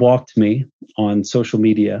 they've all blocked me on social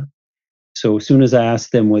media. So as soon as I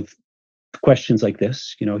ask them with questions like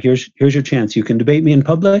this, here's your chance. You can debate me in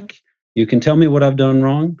public. You can tell me what I've done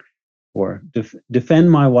wrong, or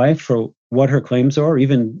defend my wife for what her claims are, or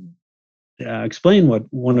even explain what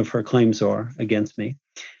one of her claims are against me.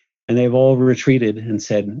 And they've all retreated and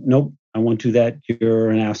said, nope, I won't do that. You're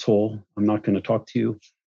an asshole. I'm not going to talk to you.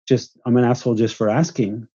 I'm an asshole just for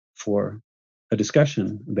asking for a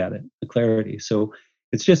discussion about it, the clarity. So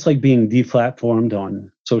it's just like being deplatformed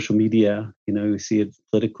on social media. You see it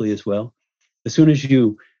politically as well. As soon as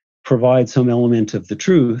you provide some element of the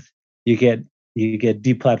truth, you get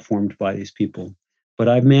deplatformed by these people. But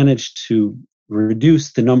I've managed to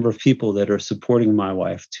reduce the number of people that are supporting my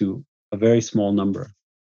wife to a very small number.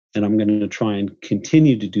 And I'm going to try and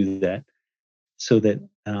continue to do that so that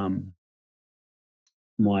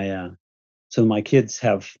my kids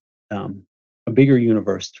have a bigger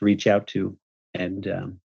universe to reach out to.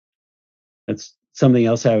 And that's something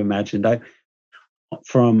else I've imagined.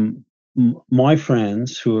 From my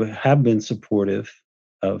friends who have been supportive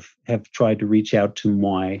have tried to reach out to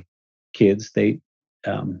my kids. They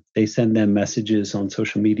send them messages on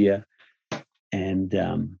social media, and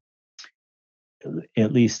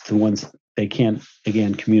at least the ones they can't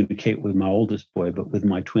again communicate with my oldest boy, but with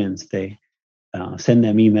my twins, they send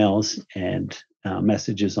them emails and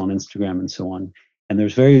messages on Instagram and so on. And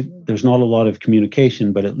there's not a lot of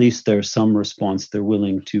communication, but at least there's some response. They're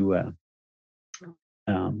willing to.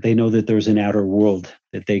 They know that there's an outer world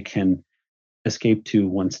that they can escape to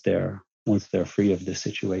once they're free of this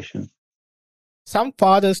situation. Some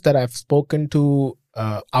fathers that I've spoken to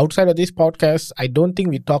outside of this podcast, I don't think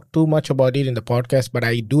we talked too much about it in the podcast, but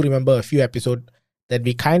I do remember a few episodes that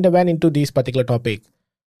we kind of went into this particular topic.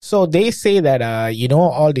 So they say that,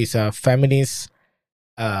 all these feminist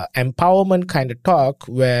empowerment kind of talk,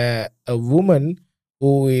 where a woman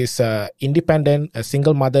who is independent, a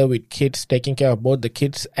single mother with kids, taking care of both the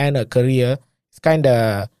kids and a career, is kind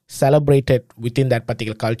of celebrated within that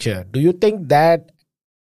particular culture. Do you think that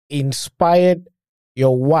inspired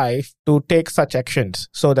your wife to take such actions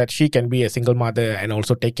so that she can be a single mother and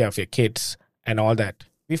also take care of your kids and all that?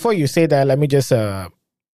 Before you say that, let me just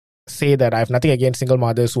say that I have nothing against single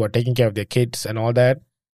mothers who are taking care of their kids and all that.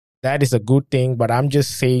 That is a good thing, but I'm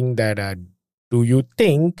just saying that do you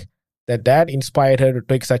think that inspired her to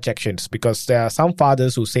take such actions? Because there are some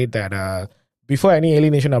fathers who say that before any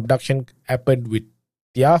alienation abduction happened with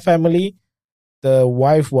their family, the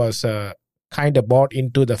wife was kind of bought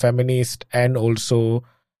into the feminist and also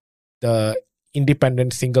the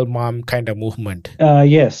independent single mom kind of movement.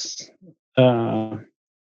 Yes. I'll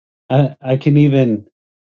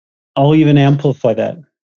even amplify that.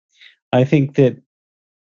 I think that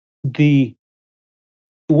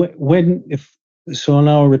so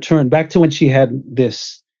now I'll return back to when she had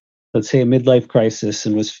this, let's say, a midlife crisis,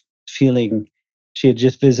 and was feeling she had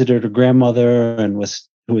just visited her grandmother and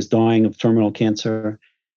who was dying of terminal cancer.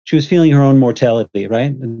 She was feeling her own mortality,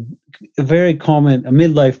 right? And a very common, a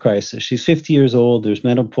midlife crisis. She's 50 years old. There's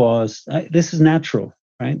menopause. This is natural,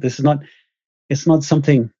 right? It's not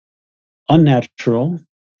something unnatural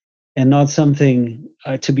and not something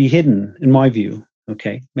to be hidden, in my view.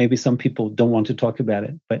 Okay, maybe some people don't want to talk about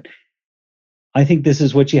it, but I think this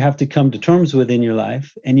is what you have to come to terms with in your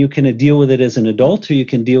life, and you can deal with it as an adult, or you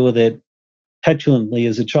can deal with it petulantly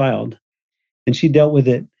as a child. And she dealt with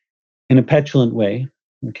it in a petulant way.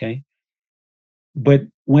 Okay, but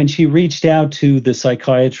when she reached out to the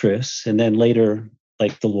psychiatrist, and then later,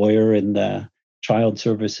 like the lawyer and the child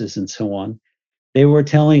services and so on, they were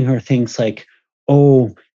telling her things like,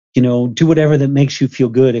 "Oh, do whatever that makes you feel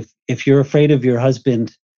good. If you're afraid of your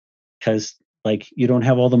husband because like you don't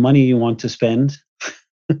have all the money you want to spend,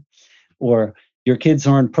 or your kids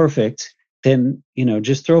aren't perfect, then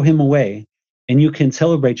just throw him away, and you can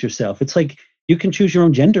celebrate yourself. It's like you can choose your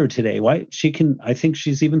own gender today. Why she can? I think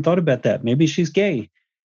she's even thought about that. Maybe she's gay.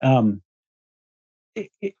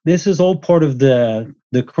 This is all part of the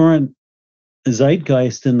current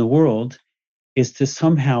zeitgeist in the world, is to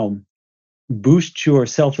somehow boost your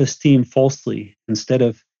self-esteem falsely. Instead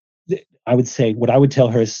of, I would say, what I would tell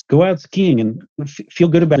her is go out skiing and feel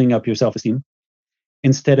good about building up your self-esteem,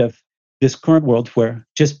 instead of this current world where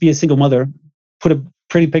just be a single mother, put a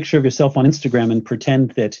pretty picture of yourself on Instagram and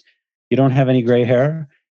pretend that you don't have any gray hair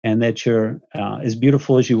and that you're as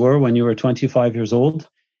beautiful as you were when you were 25 years old.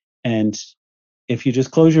 And if you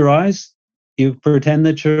just close your eyes, you pretend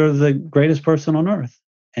that you're the greatest person on earth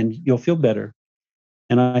and you'll feel better.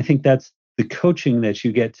 And I think that's the coaching that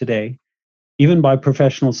you get today, even by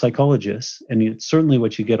professional psychologists. And it's certainly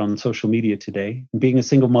what you get on social media today. Being a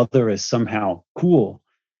single mother is somehow cool.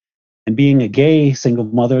 And being a gay single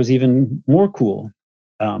mother is even more cool.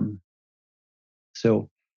 So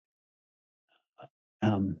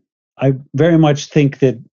I very much think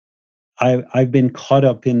that I've been caught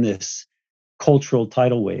up in this cultural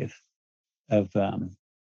tidal wave of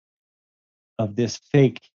this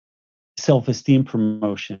fake self-esteem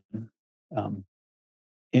promotion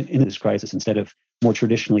in this crisis, instead of more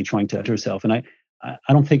traditionally trying to herself. And I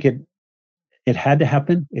don't think it had to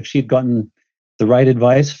happen. If she had gotten the right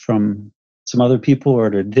advice from some other people or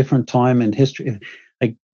at a different time in history,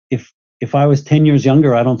 like if I was 10 years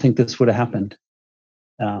younger, I don't think this would have happened.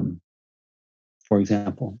 For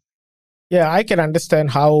example. Yeah, I can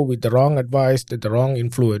understand how with the wrong advice, the wrong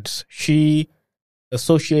influence, she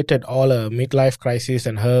associated all her midlife crisis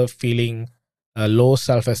and her feeling low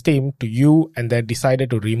self-esteem to you, and then decided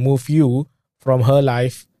to remove you from her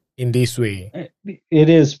life in this way. It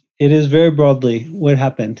is very broadly what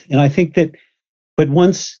happened. And I think that, but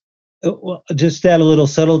once, just add a little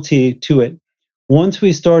subtlety to it, once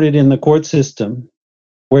we started in the court system,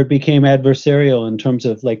 where it became adversarial in terms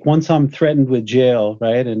of, like, once I'm threatened with jail,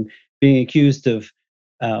 right, and being accused of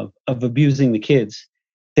abusing the kids,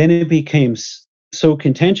 then it became so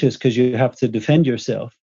contentious because you have to defend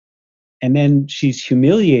yourself. And then she's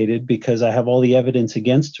humiliated because I have all the evidence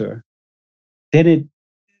against her. Then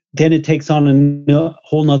it takes on a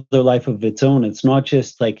whole nother life of its own. It's not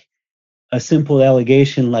just like a simple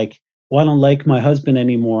allegation like, well, I don't like my husband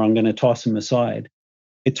anymore, I'm going to toss him aside.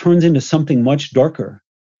 It turns into something much darker.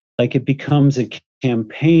 Like, it becomes a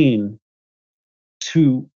campaign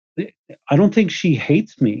to, I don't think she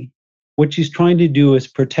hates me. What she's trying to do is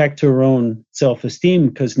protect her own self-esteem,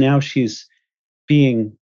 because now she's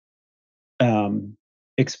being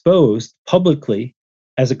exposed publicly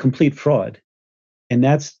as a complete fraud. And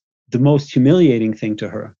that's the most humiliating thing to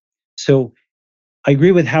her. So I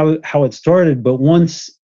agree with how it started, but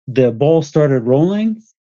once the ball started rolling,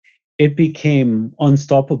 it became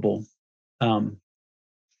unstoppable.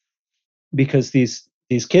 Because these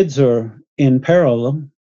kids are in peril,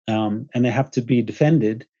 and they have to be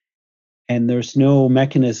defended, and there's no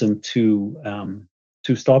mechanism to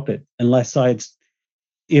stop it unless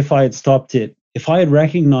if I had stopped it, if I had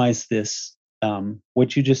recognized this,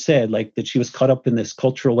 what you just said, like that she was caught up in this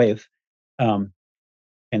cultural wave, and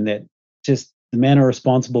that just the men are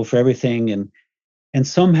responsible for everything, and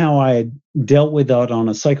somehow I had dealt with that on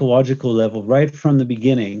a psychological level right from the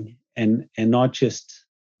beginning, and not just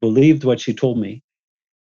believed what she told me,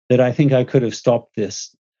 that I think I could have stopped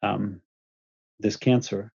this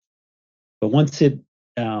cancer. But once I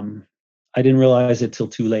didn't realize it till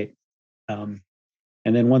too late. And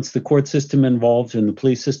then once the court system involved and the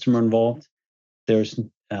police system are involved, there's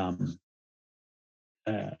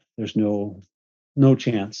no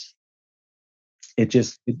chance.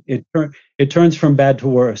 It turns from bad to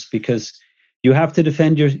worse, because you have to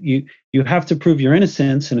defend you have to prove your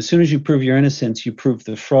innocence, and as soon as you prove your innocence, you prove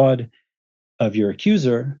the fraud of your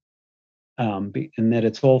accuser, and that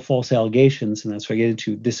it's all false allegations. And that's what I get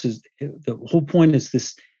into. This is the whole point. Is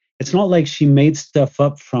this? It's not like she made stuff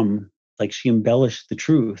up from, like, she embellished the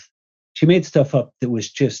truth. She made stuff up that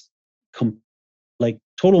was just like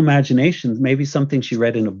total imagination. Maybe something she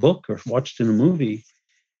read in a book or watched in a movie,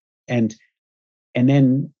 and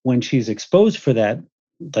then when she's exposed for that,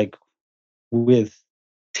 like with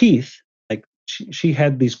teeth, like she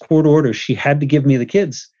had these court orders. She had to give me the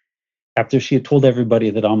kids after she had told everybody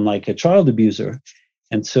that I'm like a child abuser.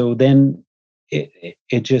 And so then it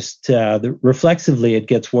just reflexively it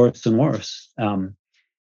gets worse and worse.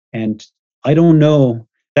 And I don't know.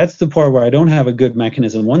 That's the part where I don't have a good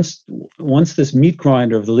mechanism. Once this meat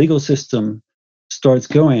grinder of the legal system starts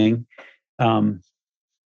going,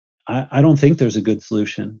 I don't think there's a good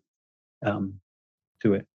solution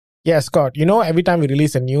to it. Yeah, Scott, every time we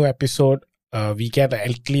release a new episode, we get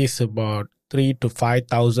at least about 3,000 to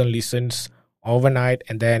 5,000 listens overnight,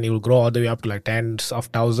 and then it will grow all the way up to like tens of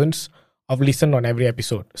thousands of listens on every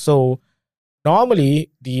episode. So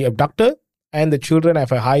normally the abductor and the children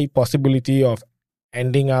have a high possibility of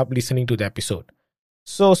ending up listening to the episode.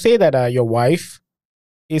 So say that your wife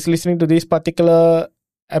is listening to this particular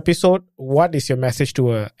episode. What is your message to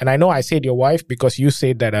her? And I know I said your wife because you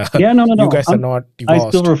said that Yeah, no, you no. guys are not I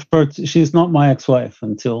still divorced. refer to, she's not my ex-wife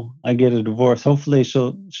until I get a divorce. Hopefully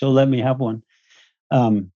she'll let me have one.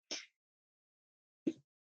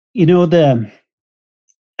 You know,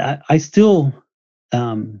 I still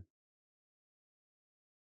I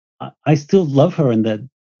still love her in the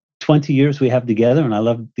 20 years we have together, and I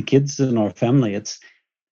love the kids and our family.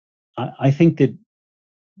 I think that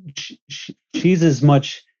she's as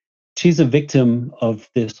much, she's a victim of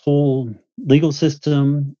this whole legal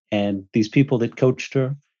system and these people that coached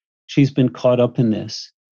her. She's been caught up in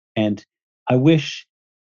this, and I wish,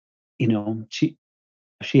 you know,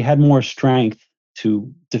 she had more strength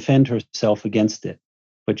to defend herself against it,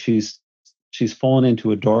 but she's fallen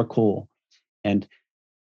into a dark hole. And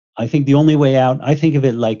I think the only way out, I think of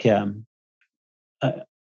it uh,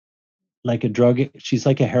 like a drug. She's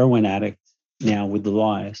like a heroin addict now with the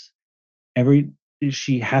lies.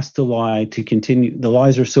 She has to lie to continue. The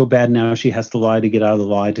lies are so bad now. She has to lie to get out of the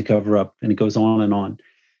lie, to cover up, and it goes on and on.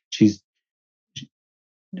 She's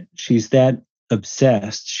she's that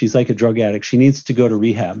obsessed. She's like a drug addict. She needs to go to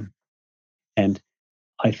rehab, and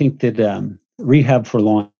I think that rehab for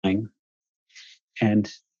lying. And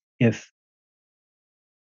if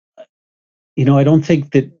I don't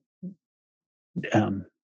think that um,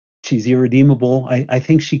 she's irredeemable. I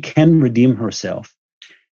think she can redeem herself.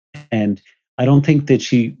 And I don't think that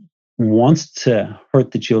she wants to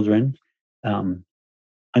hurt the children. I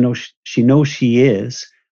know she knows she is,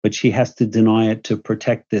 but she has to deny it to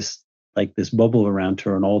protect this, like this bubble around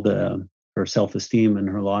her and all the her self-esteem and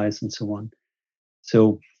her lies and so on.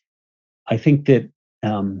 So I think that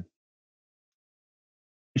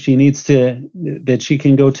she needs that she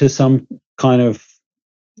can go to some kind of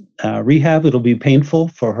rehab. It'll be painful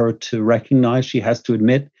for her to recognize. She has to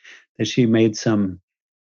admit that she made some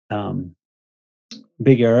um,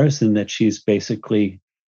 big errors and that she's basically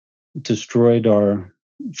destroyed our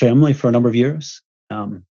family for a number of years.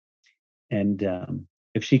 And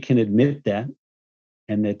if she can admit that,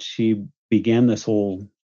 and that she began this whole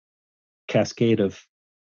cascade of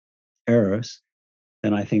errors,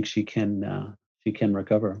 then I think she can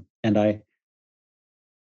recover. And a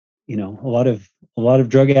lot of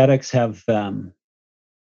drug addicts have you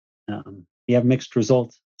have mixed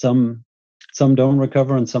results. Some don't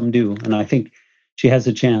recover and some do, and I think she has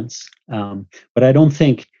a chance. But I don't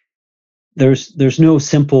think there's no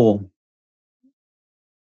simple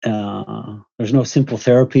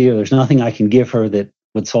therapy, or there's nothing I can give her that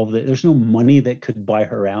would solve it. There's no money that could buy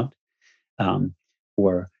her out,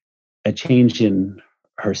 or a change in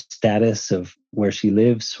her status of where she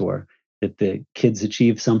lives, or that the kids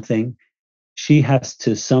achieve something. She has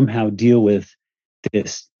to somehow deal with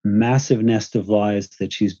this massive nest of lies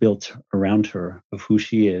that she's built around her of who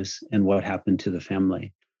she is and what happened to the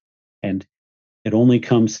family. And it only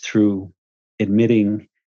comes through admitting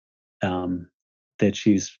that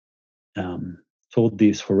she's told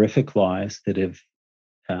these horrific lies that have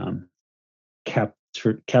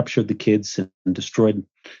captured the kids and destroyed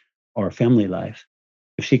our family life.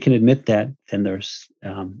 If she can admit that, then there's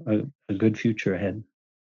a good future ahead.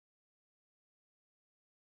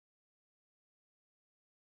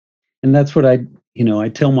 And that's what I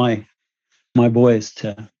tell my boys,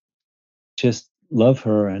 to just love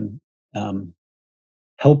her and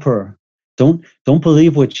help her. Don't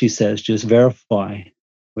believe what she says. Just verify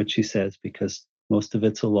what she says, because most of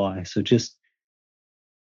it's a lie. So just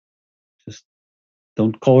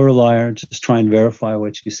don't call her a liar. Just try and verify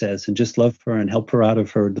what she says, and just love her and help her out of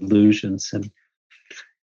her delusions. And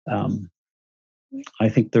I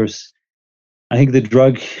think the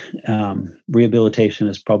drug rehabilitation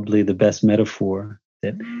is probably the best metaphor,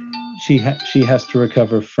 that she has to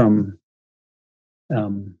recover from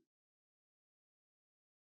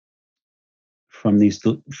these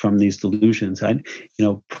delusions.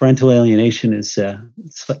 Parental alienation is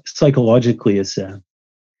psychologically is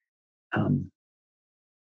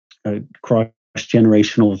a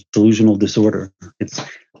cross-generational delusional disorder. It's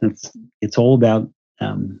all about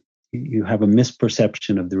you have a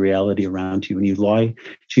misperception of the reality around you, and you lie.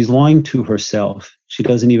 She's lying to herself. She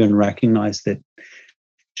doesn't even recognize that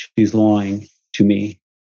she's lying to me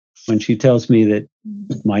when she tells me that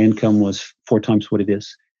my income was 4 times what it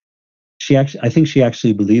is. I think she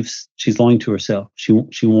actually believes she's lying to herself.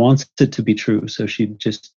 She wants it to be true, so she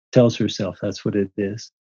just tells herself that's what it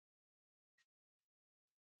is.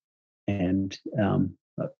 And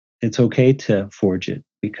it's okay to forge it,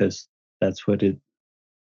 because that's what it.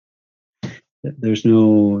 There's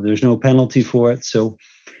no penalty for it. So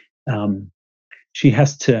she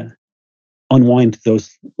has to unwind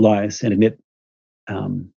those lies and admit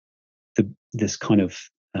this kind of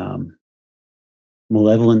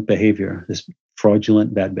malevolent behavior, this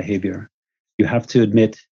fraudulent bad behavior. You have to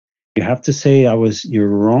admit, you have to say you're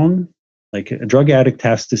wrong. Like a drug addict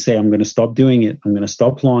has to say, I'm going to stop doing it. I'm going to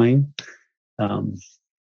stop lying. I'm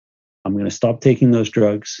going to stop taking those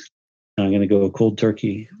drugs. And I'm going to go cold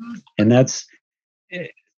turkey. And that's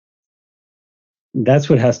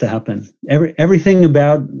what has to happen. Everything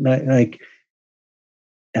about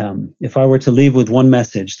if I were to leave with one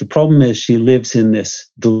message, the problem is she lives in this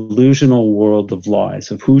delusional world of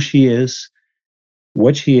lies of who she is,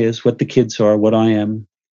 what the kids are, what I am,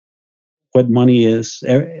 what money is.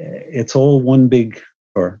 It's all one big,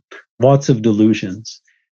 or lots of delusions.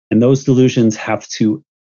 And those delusions have to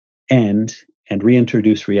end and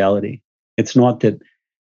reintroduce reality. It's not that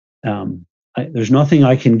there's nothing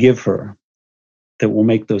I can give her that will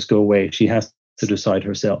make those go away. She has to decide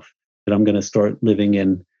herself that I'm going to start living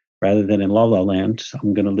in, rather than in La La Land,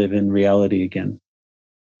 I'm going to live in reality again.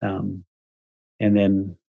 And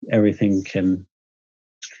then everything can,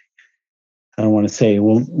 I don't want to say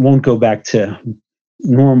won't go back to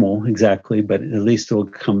normal exactly, but at least it'll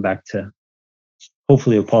come back to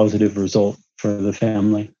hopefully a positive result for the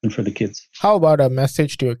family and for the kids. How about a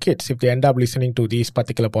message to your kids if they end up listening to these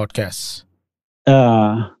particular podcasts?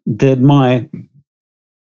 That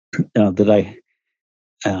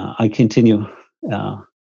I continue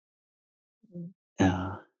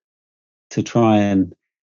to try and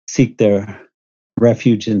seek their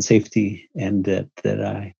refuge and safety, and that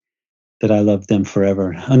I love them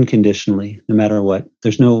forever, unconditionally, no matter what.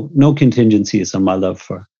 There's no contingencies on my love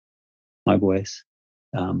for my boys.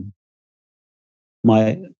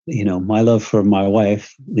 My love for my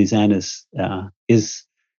wife, Lisanne, is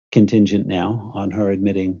contingent now on her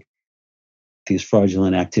admitting these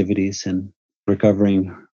fraudulent activities and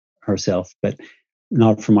recovering herself, but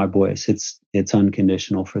not for my boys. It's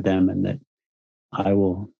unconditional for them, and that I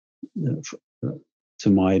will, to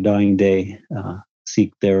my dying day,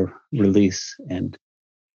 seek their release and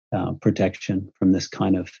protection from this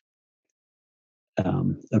kind of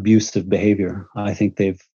abusive behavior. I think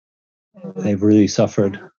they've really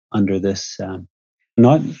suffered under this.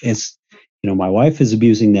 My wife is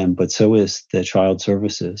abusing them, but so is the child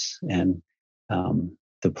services and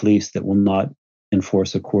the police that will not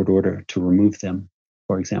enforce a court order to remove them,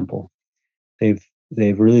 for example. They've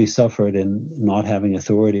really suffered in not having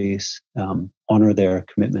authorities honor their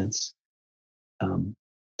commitments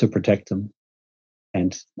to protect them.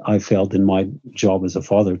 And I failed in my job as a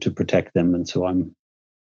father to protect them. And so I'm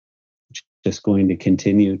just going to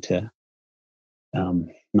continue to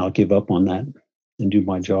not give up on that and do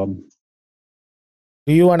my job.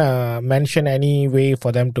 Do you want to mention any way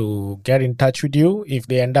for them to get in touch with you if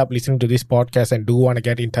they end up listening to this podcast and do want to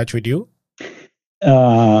get in touch with you?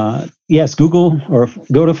 Yes, Google or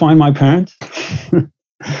go to Find My Parents.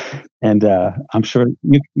 And I'm sure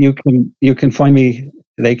you can find me.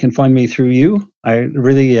 They can find me through you. I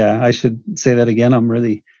really, I should say that again. I'm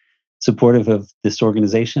really supportive of this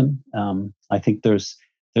organization. I think there's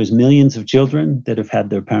millions of children that have had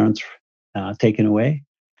their parents taken away,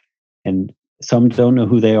 and some don't know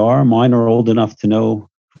who they are. Mine are old enough to know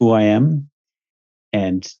who I am,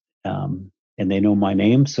 and they know my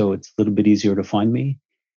name, so it's a little bit easier to find me.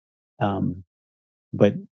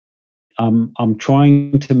 But I'm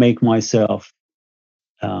trying to make myself,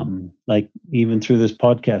 like even through this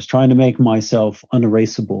podcast, trying to make myself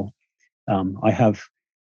unerasable. I have,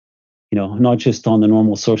 not just on the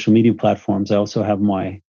normal social media platforms. I also have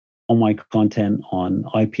all my content on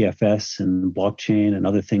IPFS and blockchain and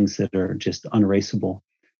other things that are just unerasable.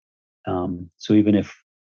 So even if,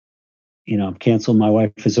 I'm canceled, my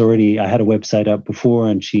wife I had a website up before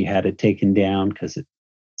and she had it taken down because it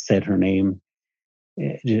said her name.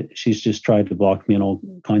 She's just tried to block me in all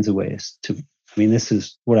kinds of ways. This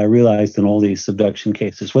is what I realized in all these abduction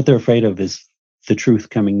cases. What they're afraid of is the truth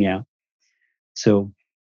coming out. So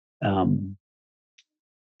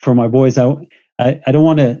for my boys, I don't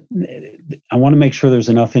want to. I want to make sure there's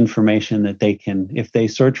enough information that they can, if they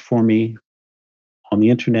search for me on the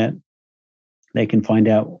internet, they can find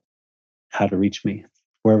out how to reach me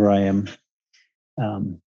wherever I am.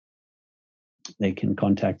 They can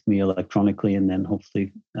contact me electronically and then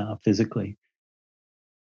hopefully physically.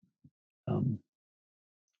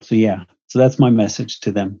 So that's my message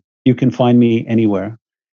to them. You can find me anywhere.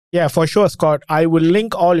 Yeah, for sure, Scott. I will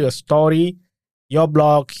link all your story, your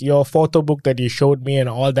blog, your photo book that you showed me and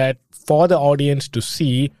all that for the audience to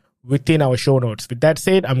see within our show notes. With that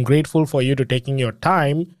said, I'm grateful for you to taking your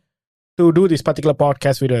time to do this particular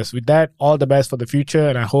podcast with us. With that, all the best for the future,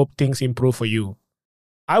 and I hope things improve for you.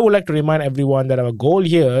 I would like to remind everyone that our goal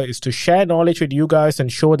here is to share knowledge with you guys and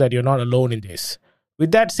show that you're not alone in this.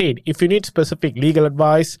 With that said, if you need specific legal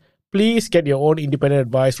advice, please get your own independent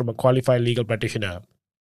advice from a qualified legal practitioner.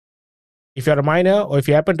 If you're a minor or if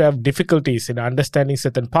you happen to have difficulties in understanding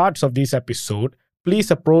certain parts of this episode, please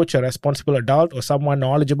approach a responsible adult or someone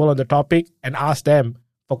knowledgeable on the topic and ask them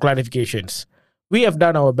for clarifications. We have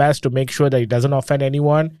done our best to make sure that it doesn't offend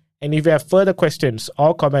anyone, and if you have further questions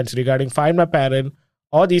or comments regarding Find My Parent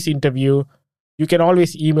or this interview, you can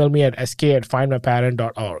always email me at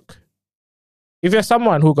sk@findmyparent.org. If you're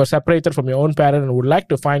someone who got separated from your own parent and would like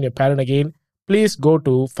to find your parent again, please go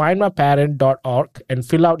to findmyparent.org and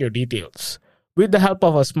fill out your details. With the help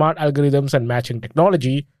of our smart algorithms and matching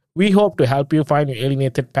technology, we hope to help you find your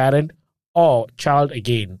alienated parent or child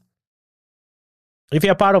again. If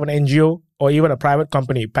you're part of an NGO or even a private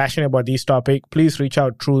company passionate about this topic, please reach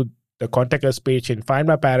out through the contact us page in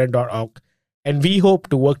findmyparent.org, and we hope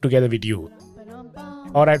to work together with you.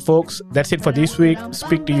 Alright folks, that's it for this week.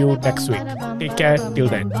 Speak to you next week. Take care till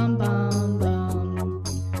then.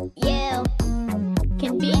 You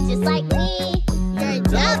can be just like me. You're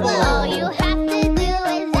double. All you have to do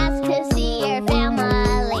is ask to see your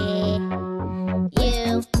family.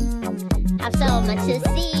 You have so much to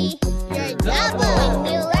see. You're double.